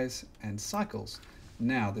modifiers and cycles.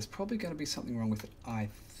 Now, there's probably going to be something wrong with it, I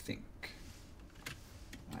think.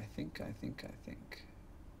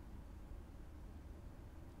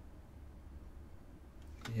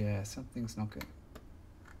 Yeah, something's not good.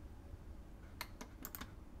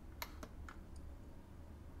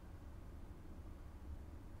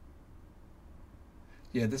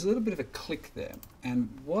 Yeah, there's a little bit of a click there. And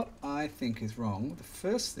what I think is wrong, the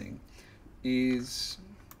first thing is,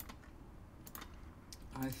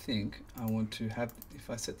 I think I want to have, if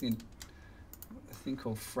I set a thing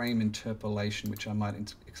called frame interpolation, which I might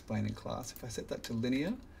explain in class, if I set that to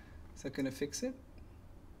linear, is that going to fix it?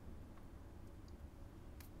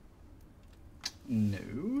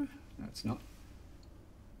 No, it's not.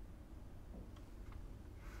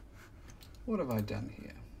 What have I done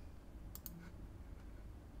here?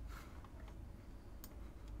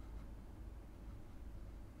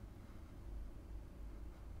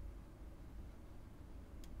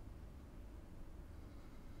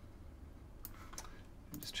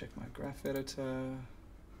 Just check my graph editor.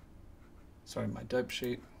 Sorry, my dope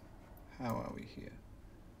sheet. How are we here?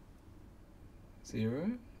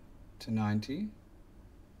 0 to 90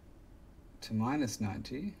 to minus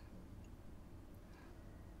 90.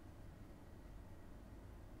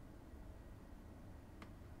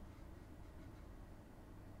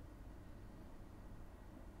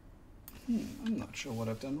 I'm not sure what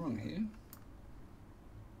I've done wrong here.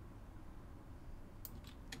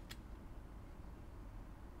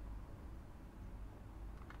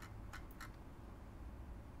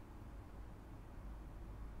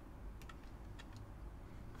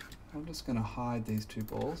 I'm just going to hide these two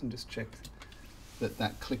balls and just check that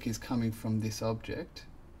that click is coming from this object.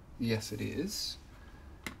 Yes, it is.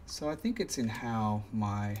 So I think it's in how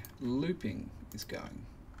my looping is going.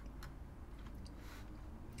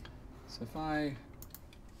 So if I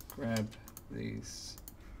grab this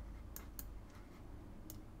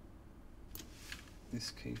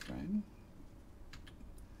keyframe,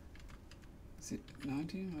 is it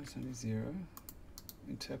 90? No, it's only 0.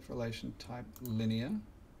 Interpolation type linear.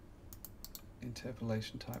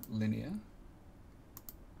 Interpolation type linear.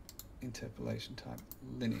 Interpolation type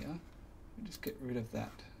linear. Let me just get rid of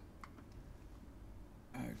that.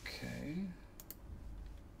 Okay.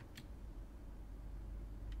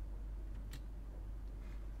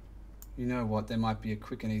 You know what? There might be a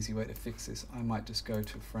quick and easy way to fix this. I might just go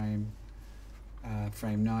to frame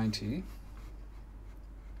 90.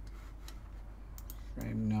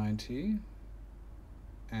 Frame 90.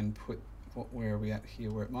 And put where are we at here?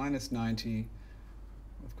 We're at minus 90.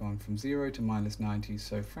 We've gone from 0 to minus 90,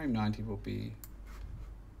 so frame 90 will be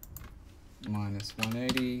minus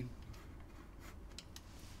 180.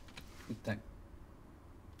 Hit that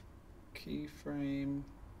keyframe.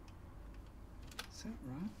 Is that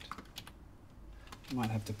right? I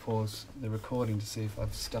might have to pause the recording to see if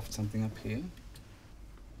I've stuffed something up here.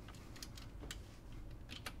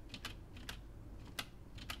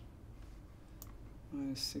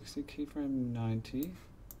 Minus 60, keyframe 90,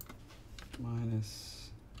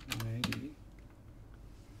 minus 180,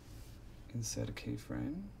 insert a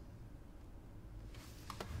keyframe,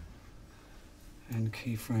 and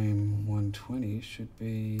keyframe 120 should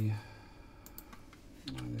be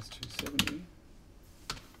minus 270.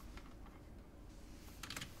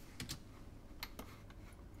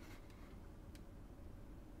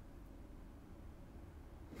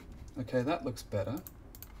 Okay, that looks better.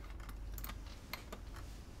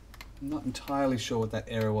 I'm not entirely sure what that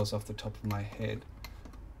error was off the top of my head.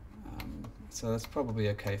 So that's probably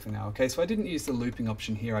okay for now. Okay, so I didn't use the looping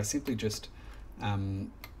option here. I simply just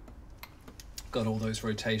got all those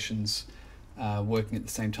rotations working at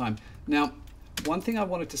the same time. Now, one thing I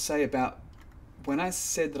wanted to say about when I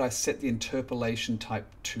said that I set the interpolation type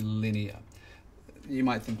to linear, you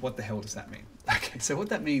might think, what the hell does that mean? Okay, so what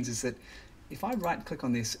that means is that if I right click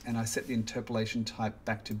on this and I set the interpolation type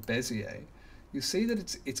back to Bezier, you'll see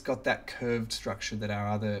that it's got that curved structure that our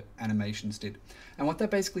other animations did. And what that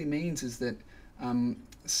basically means is that,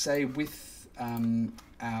 say with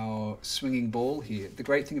our swinging ball here, the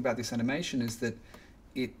great thing about this animation is that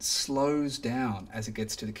it slows down as it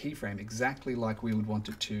gets to the keyframe, exactly like we would want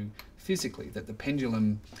it to physically, that the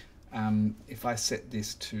pendulum, if I set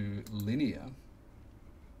this to linear,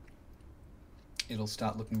 it'll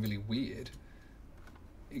start looking really weird.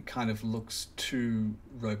 It kind of looks too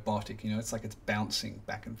robotic, you know, it's like it's bouncing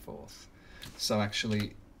back and forth. So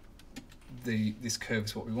actually, this curve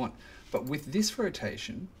is what we want. But with this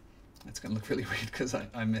rotation, it's going to look really weird because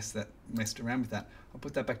I messed around with that. I'll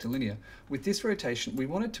put that back to linear. With this rotation, we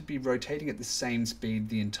want it to be rotating at the same speed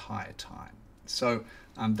the entire time. So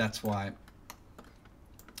that's why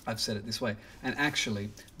I've set it this way. And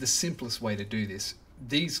actually, the simplest way to do this,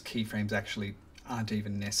 these keyframes actually aren't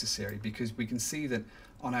even necessary because we can see that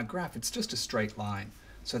on our graph, it's just a straight line.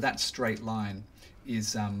 So that straight line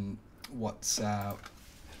is what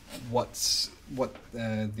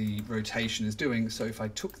the rotation is doing. So if I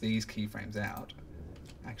took these keyframes out,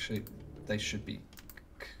 actually they should be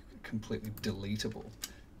completely deletable.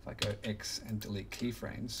 If I go X and delete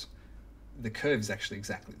keyframes, the curve is actually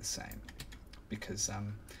exactly the same because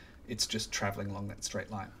it's just traveling along that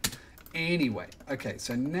straight line. Anyway, okay,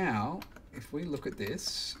 so now if we look at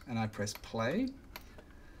this and I press play,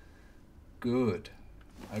 good.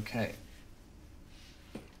 Okay.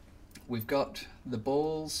 We've got the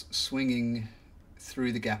balls swinging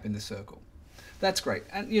through the gap in the circle. That's great.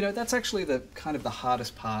 And you know, that's actually the kind of the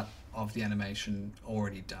hardest part of the animation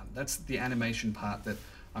already done. That's the animation part that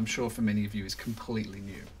I'm sure for many of you is completely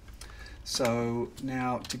new. So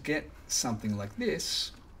now to get something like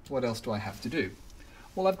this, what else do I have to do?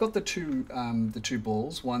 Well, I've got the two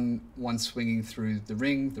balls, one swinging through the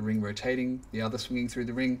ring rotating, the other swinging through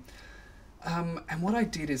the ring. And what I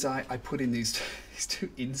did is I put in these two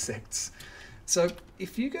insects. So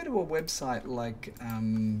if you go to a website like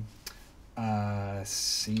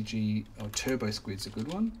CG or Turbo Squid's a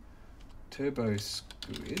good one. Turbo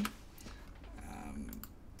Squid.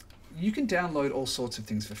 You can download all sorts of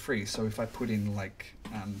things for free. So if I put in like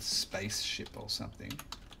spaceship or something,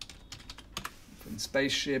 put in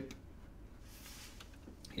spaceship,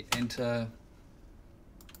 hit enter,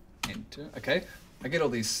 enter. Okay, I get all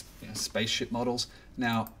these spaceship models.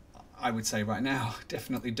 Now, I would say right now,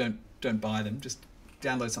 definitely don't buy them. Just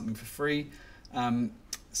download something for free.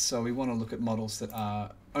 So we want to look at models that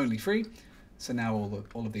are only free. So now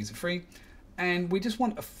all of these are free. And we just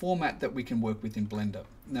want a format that we can work with in Blender.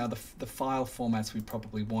 Now the file formats we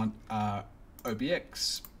probably want are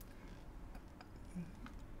OBX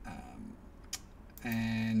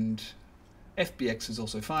and FBX is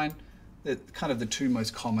also fine. They're kind of the two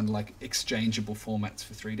most common like exchangeable formats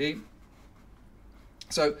for 3D.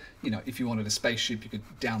 So, if you wanted a spaceship, you could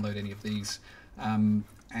download any of these and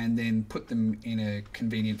then put them in a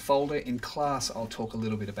convenient folder. In class, I'll talk a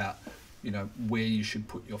little bit about, where you should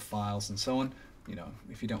put your files and so on.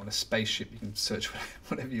 If you don't want a spaceship, you can search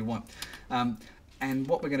whatever you want. And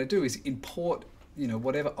what we're going to do is import,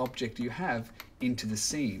 whatever object you have into the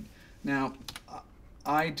scene. Now,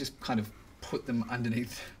 I just kind of put them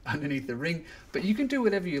underneath the ring, but you can do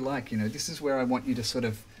whatever you like. This is where I want you to sort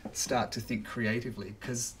of start to think creatively,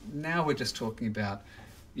 because now we're just talking about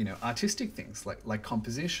artistic things like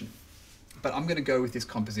composition. But I'm going to go with this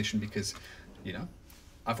composition because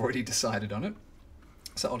I've already decided on it,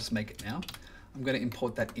 so I'll just make it now. I'm going to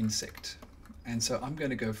import that insect, and so I'm going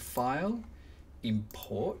to go File,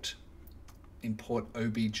 Import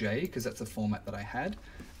OBJ, because that's the format that I had,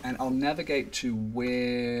 and I'll navigate to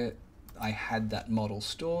where I had that model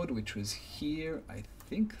stored, which was here, I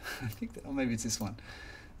think that, or maybe it's this one.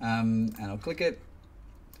 And I'll click it.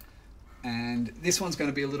 And this one's going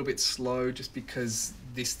to be a little bit slow just because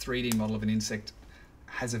this 3D model of an insect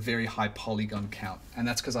has a very high polygon count. And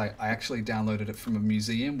that's because I actually downloaded it from a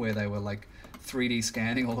museum where they were like 3D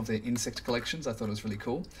scanning all of their insect collections. I thought it was really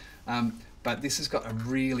cool. But this has got a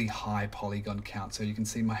really high polygon count. So you can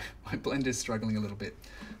see my Blender's struggling a little bit.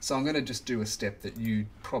 So I'm going to just do a step that you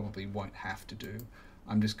probably won't have to do.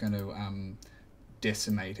 I'm just going to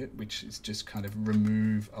decimate it, which is just kind of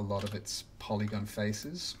remove a lot of its polygon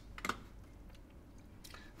faces.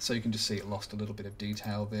 So you can just see it lost a little bit of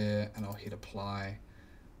detail there, and I'll hit apply,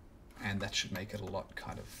 and that should make it a lot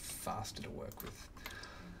kind of faster to work with.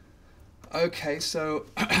 Okay, so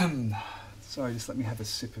sorry, just let me have a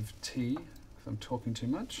sip of tea if I'm talking too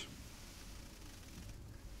much.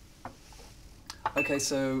 Okay,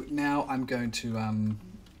 so now I'm going to kind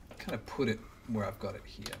of put it where I've got it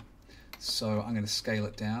here. So I'm going to scale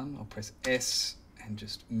it down. I'll press S and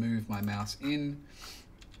just move my mouse in,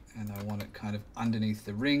 and I want it kind of underneath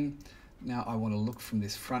the ring. Now I want to look from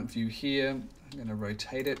this front view here. I'm going to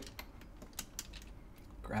rotate it,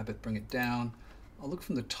 grab it, bring it down. I'll look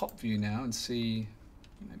from the top view now and see,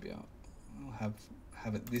 maybe I'll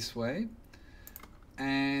have it this way.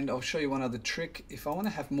 And I'll show you one other trick. If I want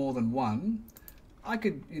to have more than one, I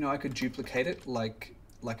could duplicate it like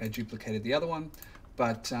I duplicated the other one.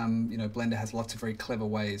 But Blender has lots of very clever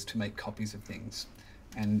ways to make copies of things.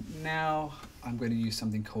 And now I'm going to use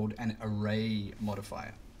something called an array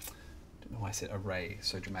modifier. Don't know why I said array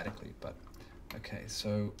so dramatically, but okay.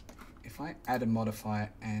 So if I add a modifier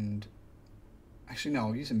and actually no,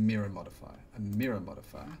 I'll use a mirror modifier.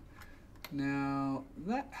 Now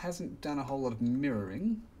that hasn't done a whole lot of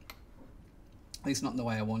mirroring, at least not in the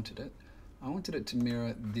way I wanted it. I wanted it to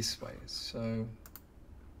mirror this way. So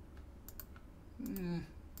none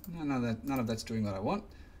of that's doing what I want.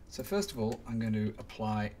 So first of all, I'm going to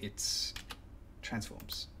apply its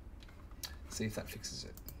transforms. See if that fixes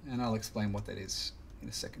it. And I'll explain what that is in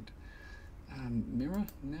a second. Mirror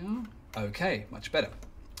now. Okay, much better.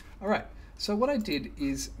 All right, so what I did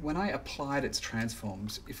is when I applied its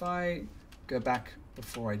transforms, if I go back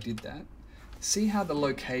before I did that, see how the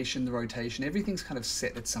location, the rotation, everything's kind of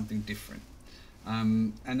set at something different.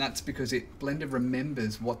 And that's because Blender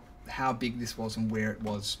remembers how big this was and where it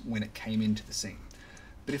was when it came into the scene.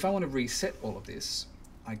 But if I want to reset all of this,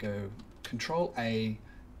 I go Control A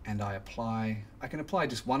and I can apply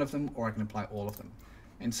just one of them or I can apply all of them.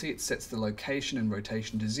 and see it sets the location and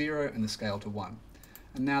rotation to 0 and the scale to 1.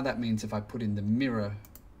 And now that means if I put in the mirror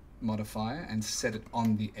modifier and set it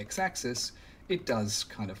on the x-axis, it does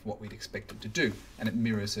kind of what we'd expect it to do, and it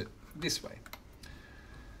mirrors it this way.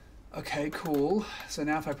 Okay, cool. So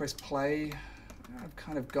now if I press play, I've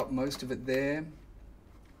kind of got most of it there.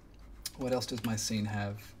 What else does my scene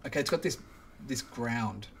have? Okay, it's got this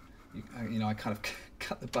ground. You know, I kind of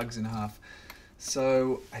cut the bugs in half.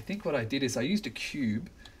 So I think what I did is I used a cube.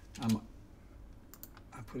 I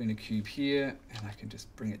put in a cube here, and I can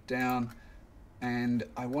just bring it down. And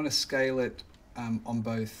I want to scale it on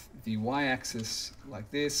both the y-axis like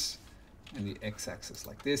this and the x-axis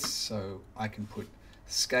like this. So I can put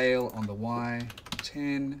scale on the y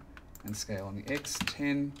 10 and scale on the x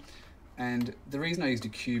 10. And the reason I used a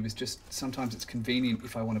cube is just sometimes it's convenient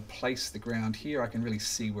if I want to place the ground here, I can really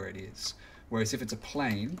see where it is. Whereas if it's a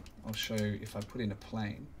plane, I'll show you if I put in a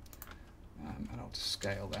plane, and I'll just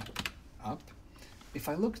scale that up. If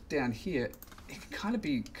I look down here, it can kind of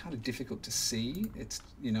be difficult to see. It's,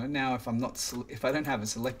 you know, now if I don't have it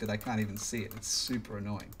selected, I can't even see it. It's super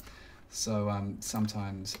annoying. So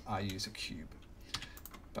sometimes I use a cube,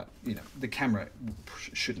 but you know, the camera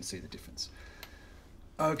shouldn't see the difference.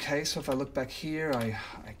 Okay, so if I look back here,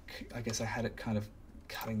 I guess I had it kind of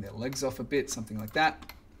cutting their legs off a bit, something like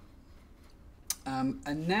that.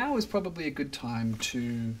 And now is probably a good time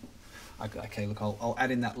to, okay, look, I'll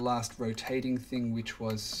add in that last rotating thing, which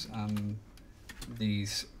was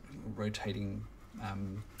these rotating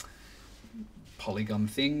polygon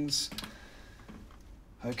things.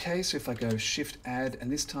 Okay, so if I go Shift Add,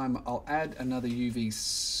 and this time I'll add another UV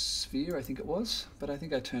sphere, I think it was, but I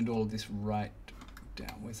think I turned all of this right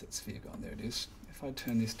down. Where's that sphere gone? There it is. If I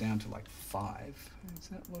turn this down to like 5, is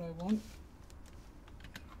that what I want?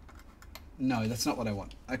 No, that's not what I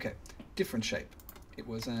want. Okay, different shape. It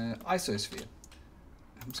was an isosphere.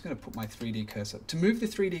 I'm just going to put my 3D cursor. To move the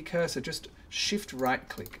 3D cursor, just Shift right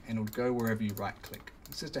click and it'll go wherever you right click.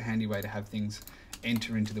 It's just a handy way to have things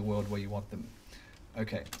enter into the world where you want them.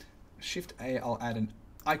 Okay, Shift A, I'll add an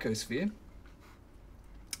icosphere,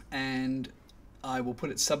 and I will put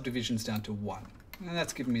its subdivisions down to 1. And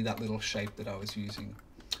that's given me that little shape that I was using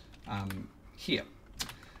here.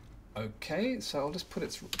 Okay, so I'll just put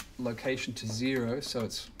its location to 0, so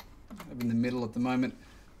it's in the middle at the moment.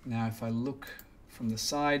 Now if I look from the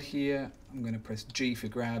side here, I'm going to press G for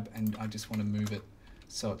grab, and I just want to move it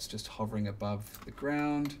so it's just hovering above the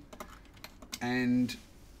ground. And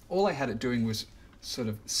all I had it doing was sort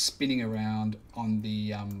of spinning around on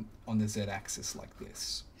the z-axis like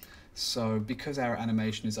this. So because our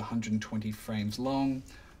animation is 120 frames long,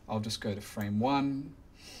 I'll just go to frame 1,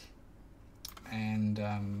 and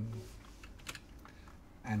I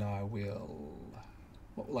will,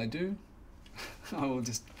 what will I do? I will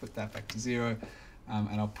just put that back to 0,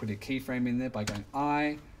 and I'll put a keyframe in there by going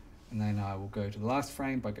I, and then I will go to the last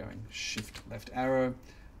frame by going Shift left arrow,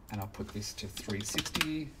 and I'll put this to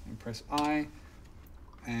 360 and press I,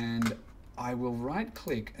 and I will right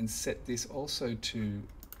click and set this also to,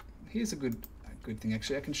 here's a good thing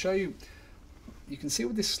actually, I can show you, you can see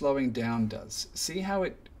what this slowing down does. See how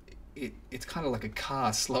it's kind of like a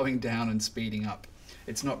car slowing down and speeding up.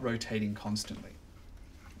 It's not rotating constantly.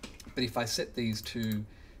 But if I set these to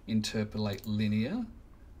interpolate linear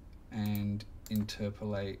and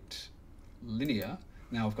interpolate linear,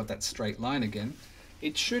 now I've got that straight line again,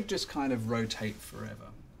 it should just kind of rotate forever.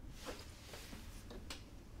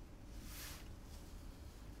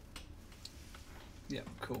 Yeah,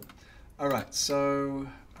 cool. All right, so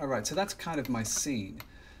that's kind of my scene.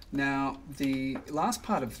 Now, the last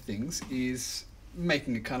part of things is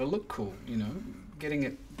making it kind of look cool, you know, getting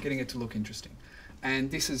it to look interesting. And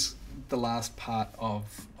this is the last part of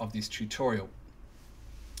this tutorial.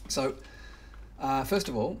 So, first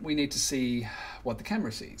of all, we need to see what the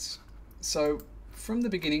camera sees. So, from the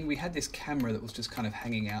beginning, we had this camera that was just kind of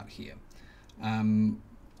hanging out here.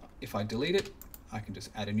 If I delete it, I can just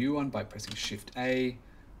add a new one by pressing Shift A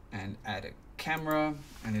and add a camera,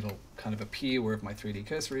 and it'll kind of appear wherever my 3D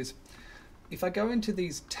cursor is. If I go into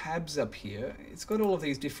these tabs up here, it's got all of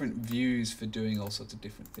these different views for doing all sorts of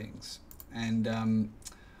different things. And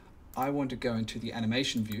I want to go into the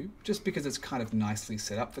animation view just because it's kind of nicely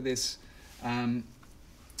set up for this.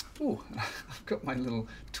 Oh, I've got my little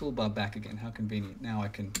toolbar back again. How convenient. Now I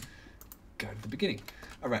can go to the beginning.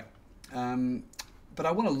 All right. But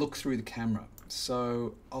I want to look through the camera.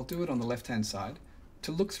 So I'll do it on the left-hand side.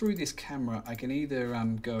 To look through this camera, I can either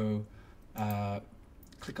go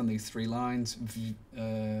click on these 3 lines,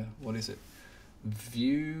 what is it?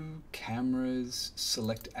 View, cameras,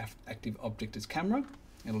 select active object as camera.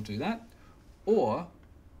 It'll do that. Or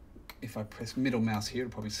if I press middle mouse here,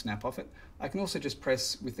 it'll probably snap off it. I can also just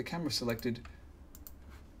press, with the camera selected,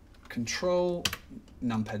 Control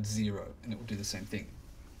numpad 0, and it will do the same thing.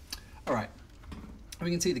 All right, we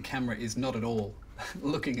can see the camera is not at all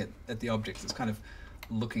looking at the objects. It's kind of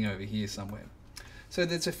looking over here somewhere. So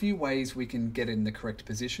there's a few ways we can get it in the correct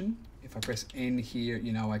position. If I press N here,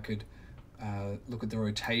 you know, I could look at the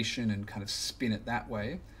rotation and kind of spin it that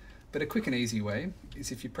way. But a quick and easy way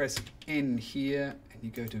is if you press N here and you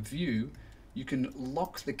go to View, you can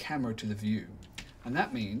lock the camera to the view. And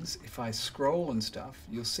that means if I scroll and stuff,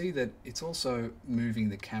 you'll see that it's also moving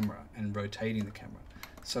the camera and rotating the camera.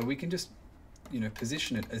 So we can just, you know,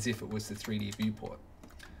 position it as if it was the 3D viewport.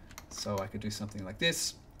 So I could do something like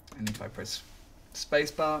this, and if I press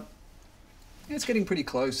spacebar, it's getting pretty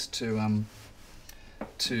close to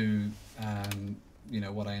you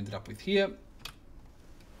know, what I ended up with here.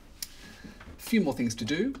 A few more things to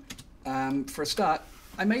do. For a start,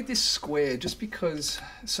 I made this square just because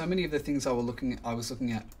so many of the things I was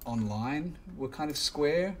looking at online were kind of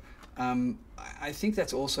square. I think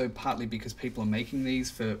that's also partly because people are making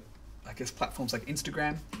these for, I guess, platforms like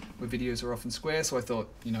Instagram, where videos are often square. So I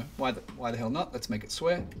thought, you know, why the hell not? Let's make it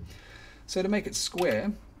square. So to make it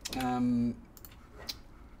square,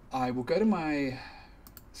 I will go to my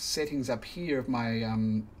settings up here of my,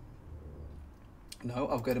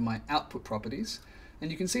 I'll go to my output properties. And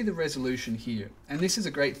you can see the resolution here. And this is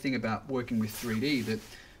a great thing about working with 3D, that,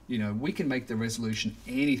 you know, we can make the resolution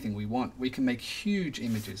anything we want. We can make huge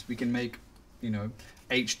images. We can make, you know,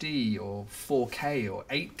 HD or 4K or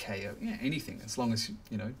 8K or, yeah, anything, as long as,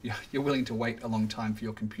 you know, you're willing to wait a long time for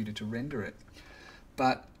your computer to render it.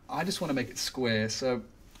 But I just want to make it square, so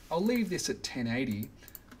I'll leave this at 1080,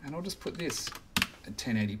 and I'll just put this at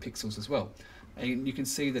 1080 pixels as well. And you can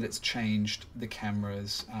see that it's changed the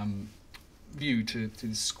camera's view to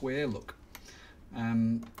this square look.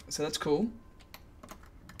 So that's cool.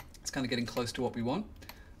 It's kind of getting close to what we want.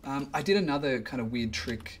 I did another kind of weird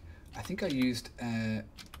trick. I think I used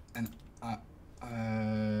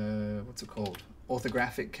what's it called?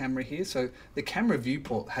 Orthographic camera here. So the camera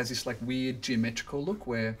viewport has this like weird geometrical look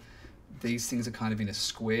where these things are kind of in a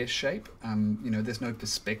square shape. You know, there's no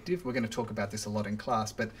perspective. We're going to talk about this a lot in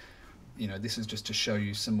class, but you know, this is just to show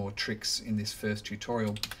you some more tricks in this first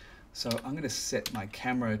tutorial. So I'm going to set my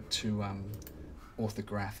camera to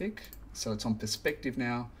orthographic. So it's on perspective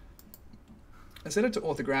now. I set it to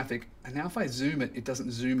orthographic, and now if I zoom it, it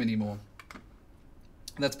doesn't zoom anymore.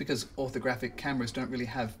 And that's because orthographic cameras don't really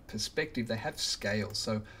have perspective, they have scale.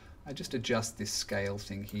 So I just adjust this scale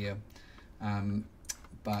thing here.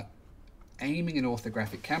 But aiming an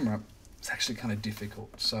orthographic camera is actually kind of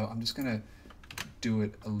difficult. So I'm just going to do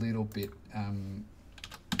it a little bit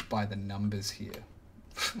by the numbers here.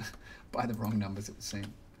 By the wrong numbers, it would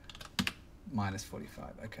seem.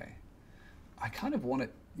 -45, okay. I kind of want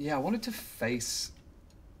it, yeah, I want it to face,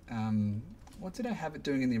 what did I have it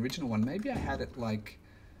doing in the original one? Maybe I had it like,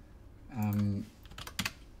 kind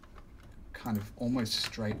of almost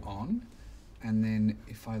straight on. And then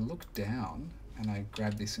if I look down and I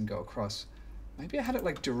grab this and go across, maybe I had it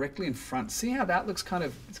like directly in front. See how that looks kind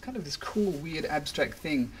of, it's kind of this cool, weird, abstract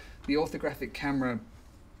thing. The orthographic camera,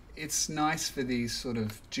 it's nice for these sort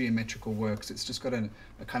of geometrical works. It's just got a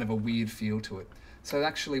kind of a weird feel to it. So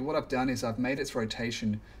actually what I've done is I've made its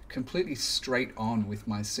rotation completely straight on with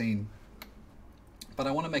my scene, but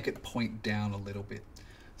I want to make it point down a little bit.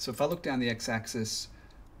 So if I look down the x-axis,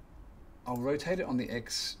 I'll rotate it on the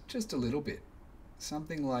x just a little bit,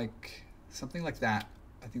 something like that.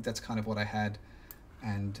 I think that's kind of what I had,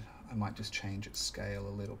 and I might just change its scale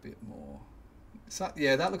a little bit more. So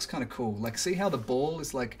yeah, that looks kind of cool. Like, see how the ball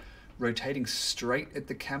is like rotating straight at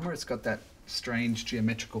the camera? It's got that strange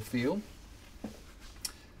geometrical feel.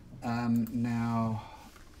 Now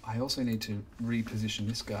I also need to reposition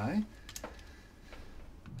this guy.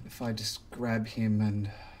 If I just grab him,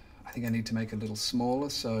 and I think I need to make it a little smaller,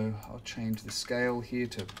 so I'll change the scale here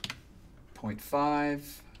to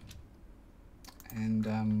 0.5.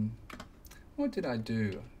 And what did I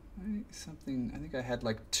do? I think I had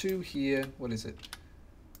like 2 here. What is it?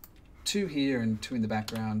 2 here and 2 in the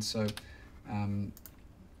background. So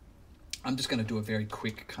I'm just going to do a very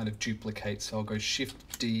quick kind of duplicate. So I'll go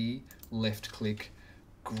Shift D, left click,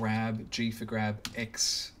 grab, G for grab,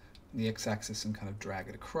 X, the X-axis, and kind of drag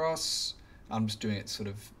it across. I'm just doing it sort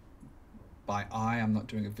of by eye. I'm not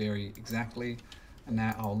doing it very exactly. And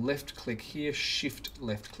now I'll left click here, Shift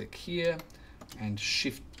left click here, and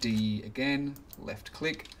Shift D again, left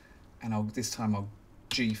click. And this time I'll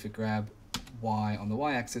G for grab, Y on the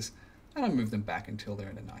Y-axis, and I'll move them back until they're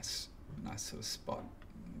in a nice sort of spot.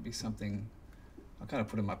 Maybe something, I'll kind of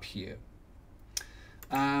put them up here.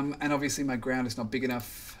 And obviously my ground is not big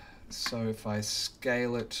enough, so if I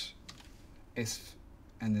scale it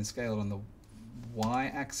and then scale it on the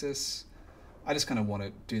y-axis, I just kind of want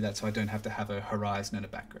to do that so I don't have to have a horizon and a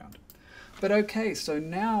background. But okay, so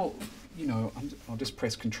now, you know, I'll just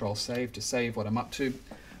press Control Save to save what I'm up to.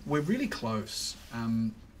 We're really close.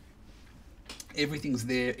 Everything's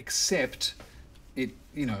there except it,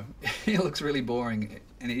 you know, it looks really boring.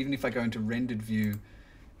 And even if I go into rendered view,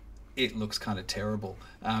 it looks kind of terrible.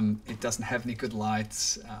 It doesn't have any good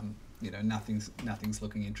lights. You know, nothing's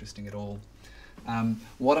looking interesting at all.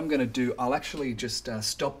 What I'm going to do, I'll actually just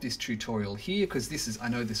stop this tutorial here because I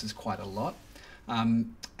know this is quite a lot.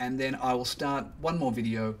 And then I will start one more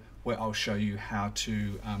video where I'll show you how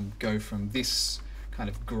to go from this kind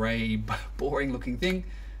of grey, boring looking thing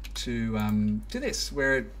to this,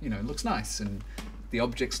 where it, you know, looks nice and the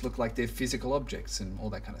objects look like they're physical objects and all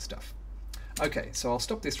that kind of stuff. Okay, so I'll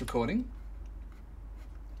stop this recording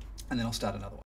and then I'll start another one.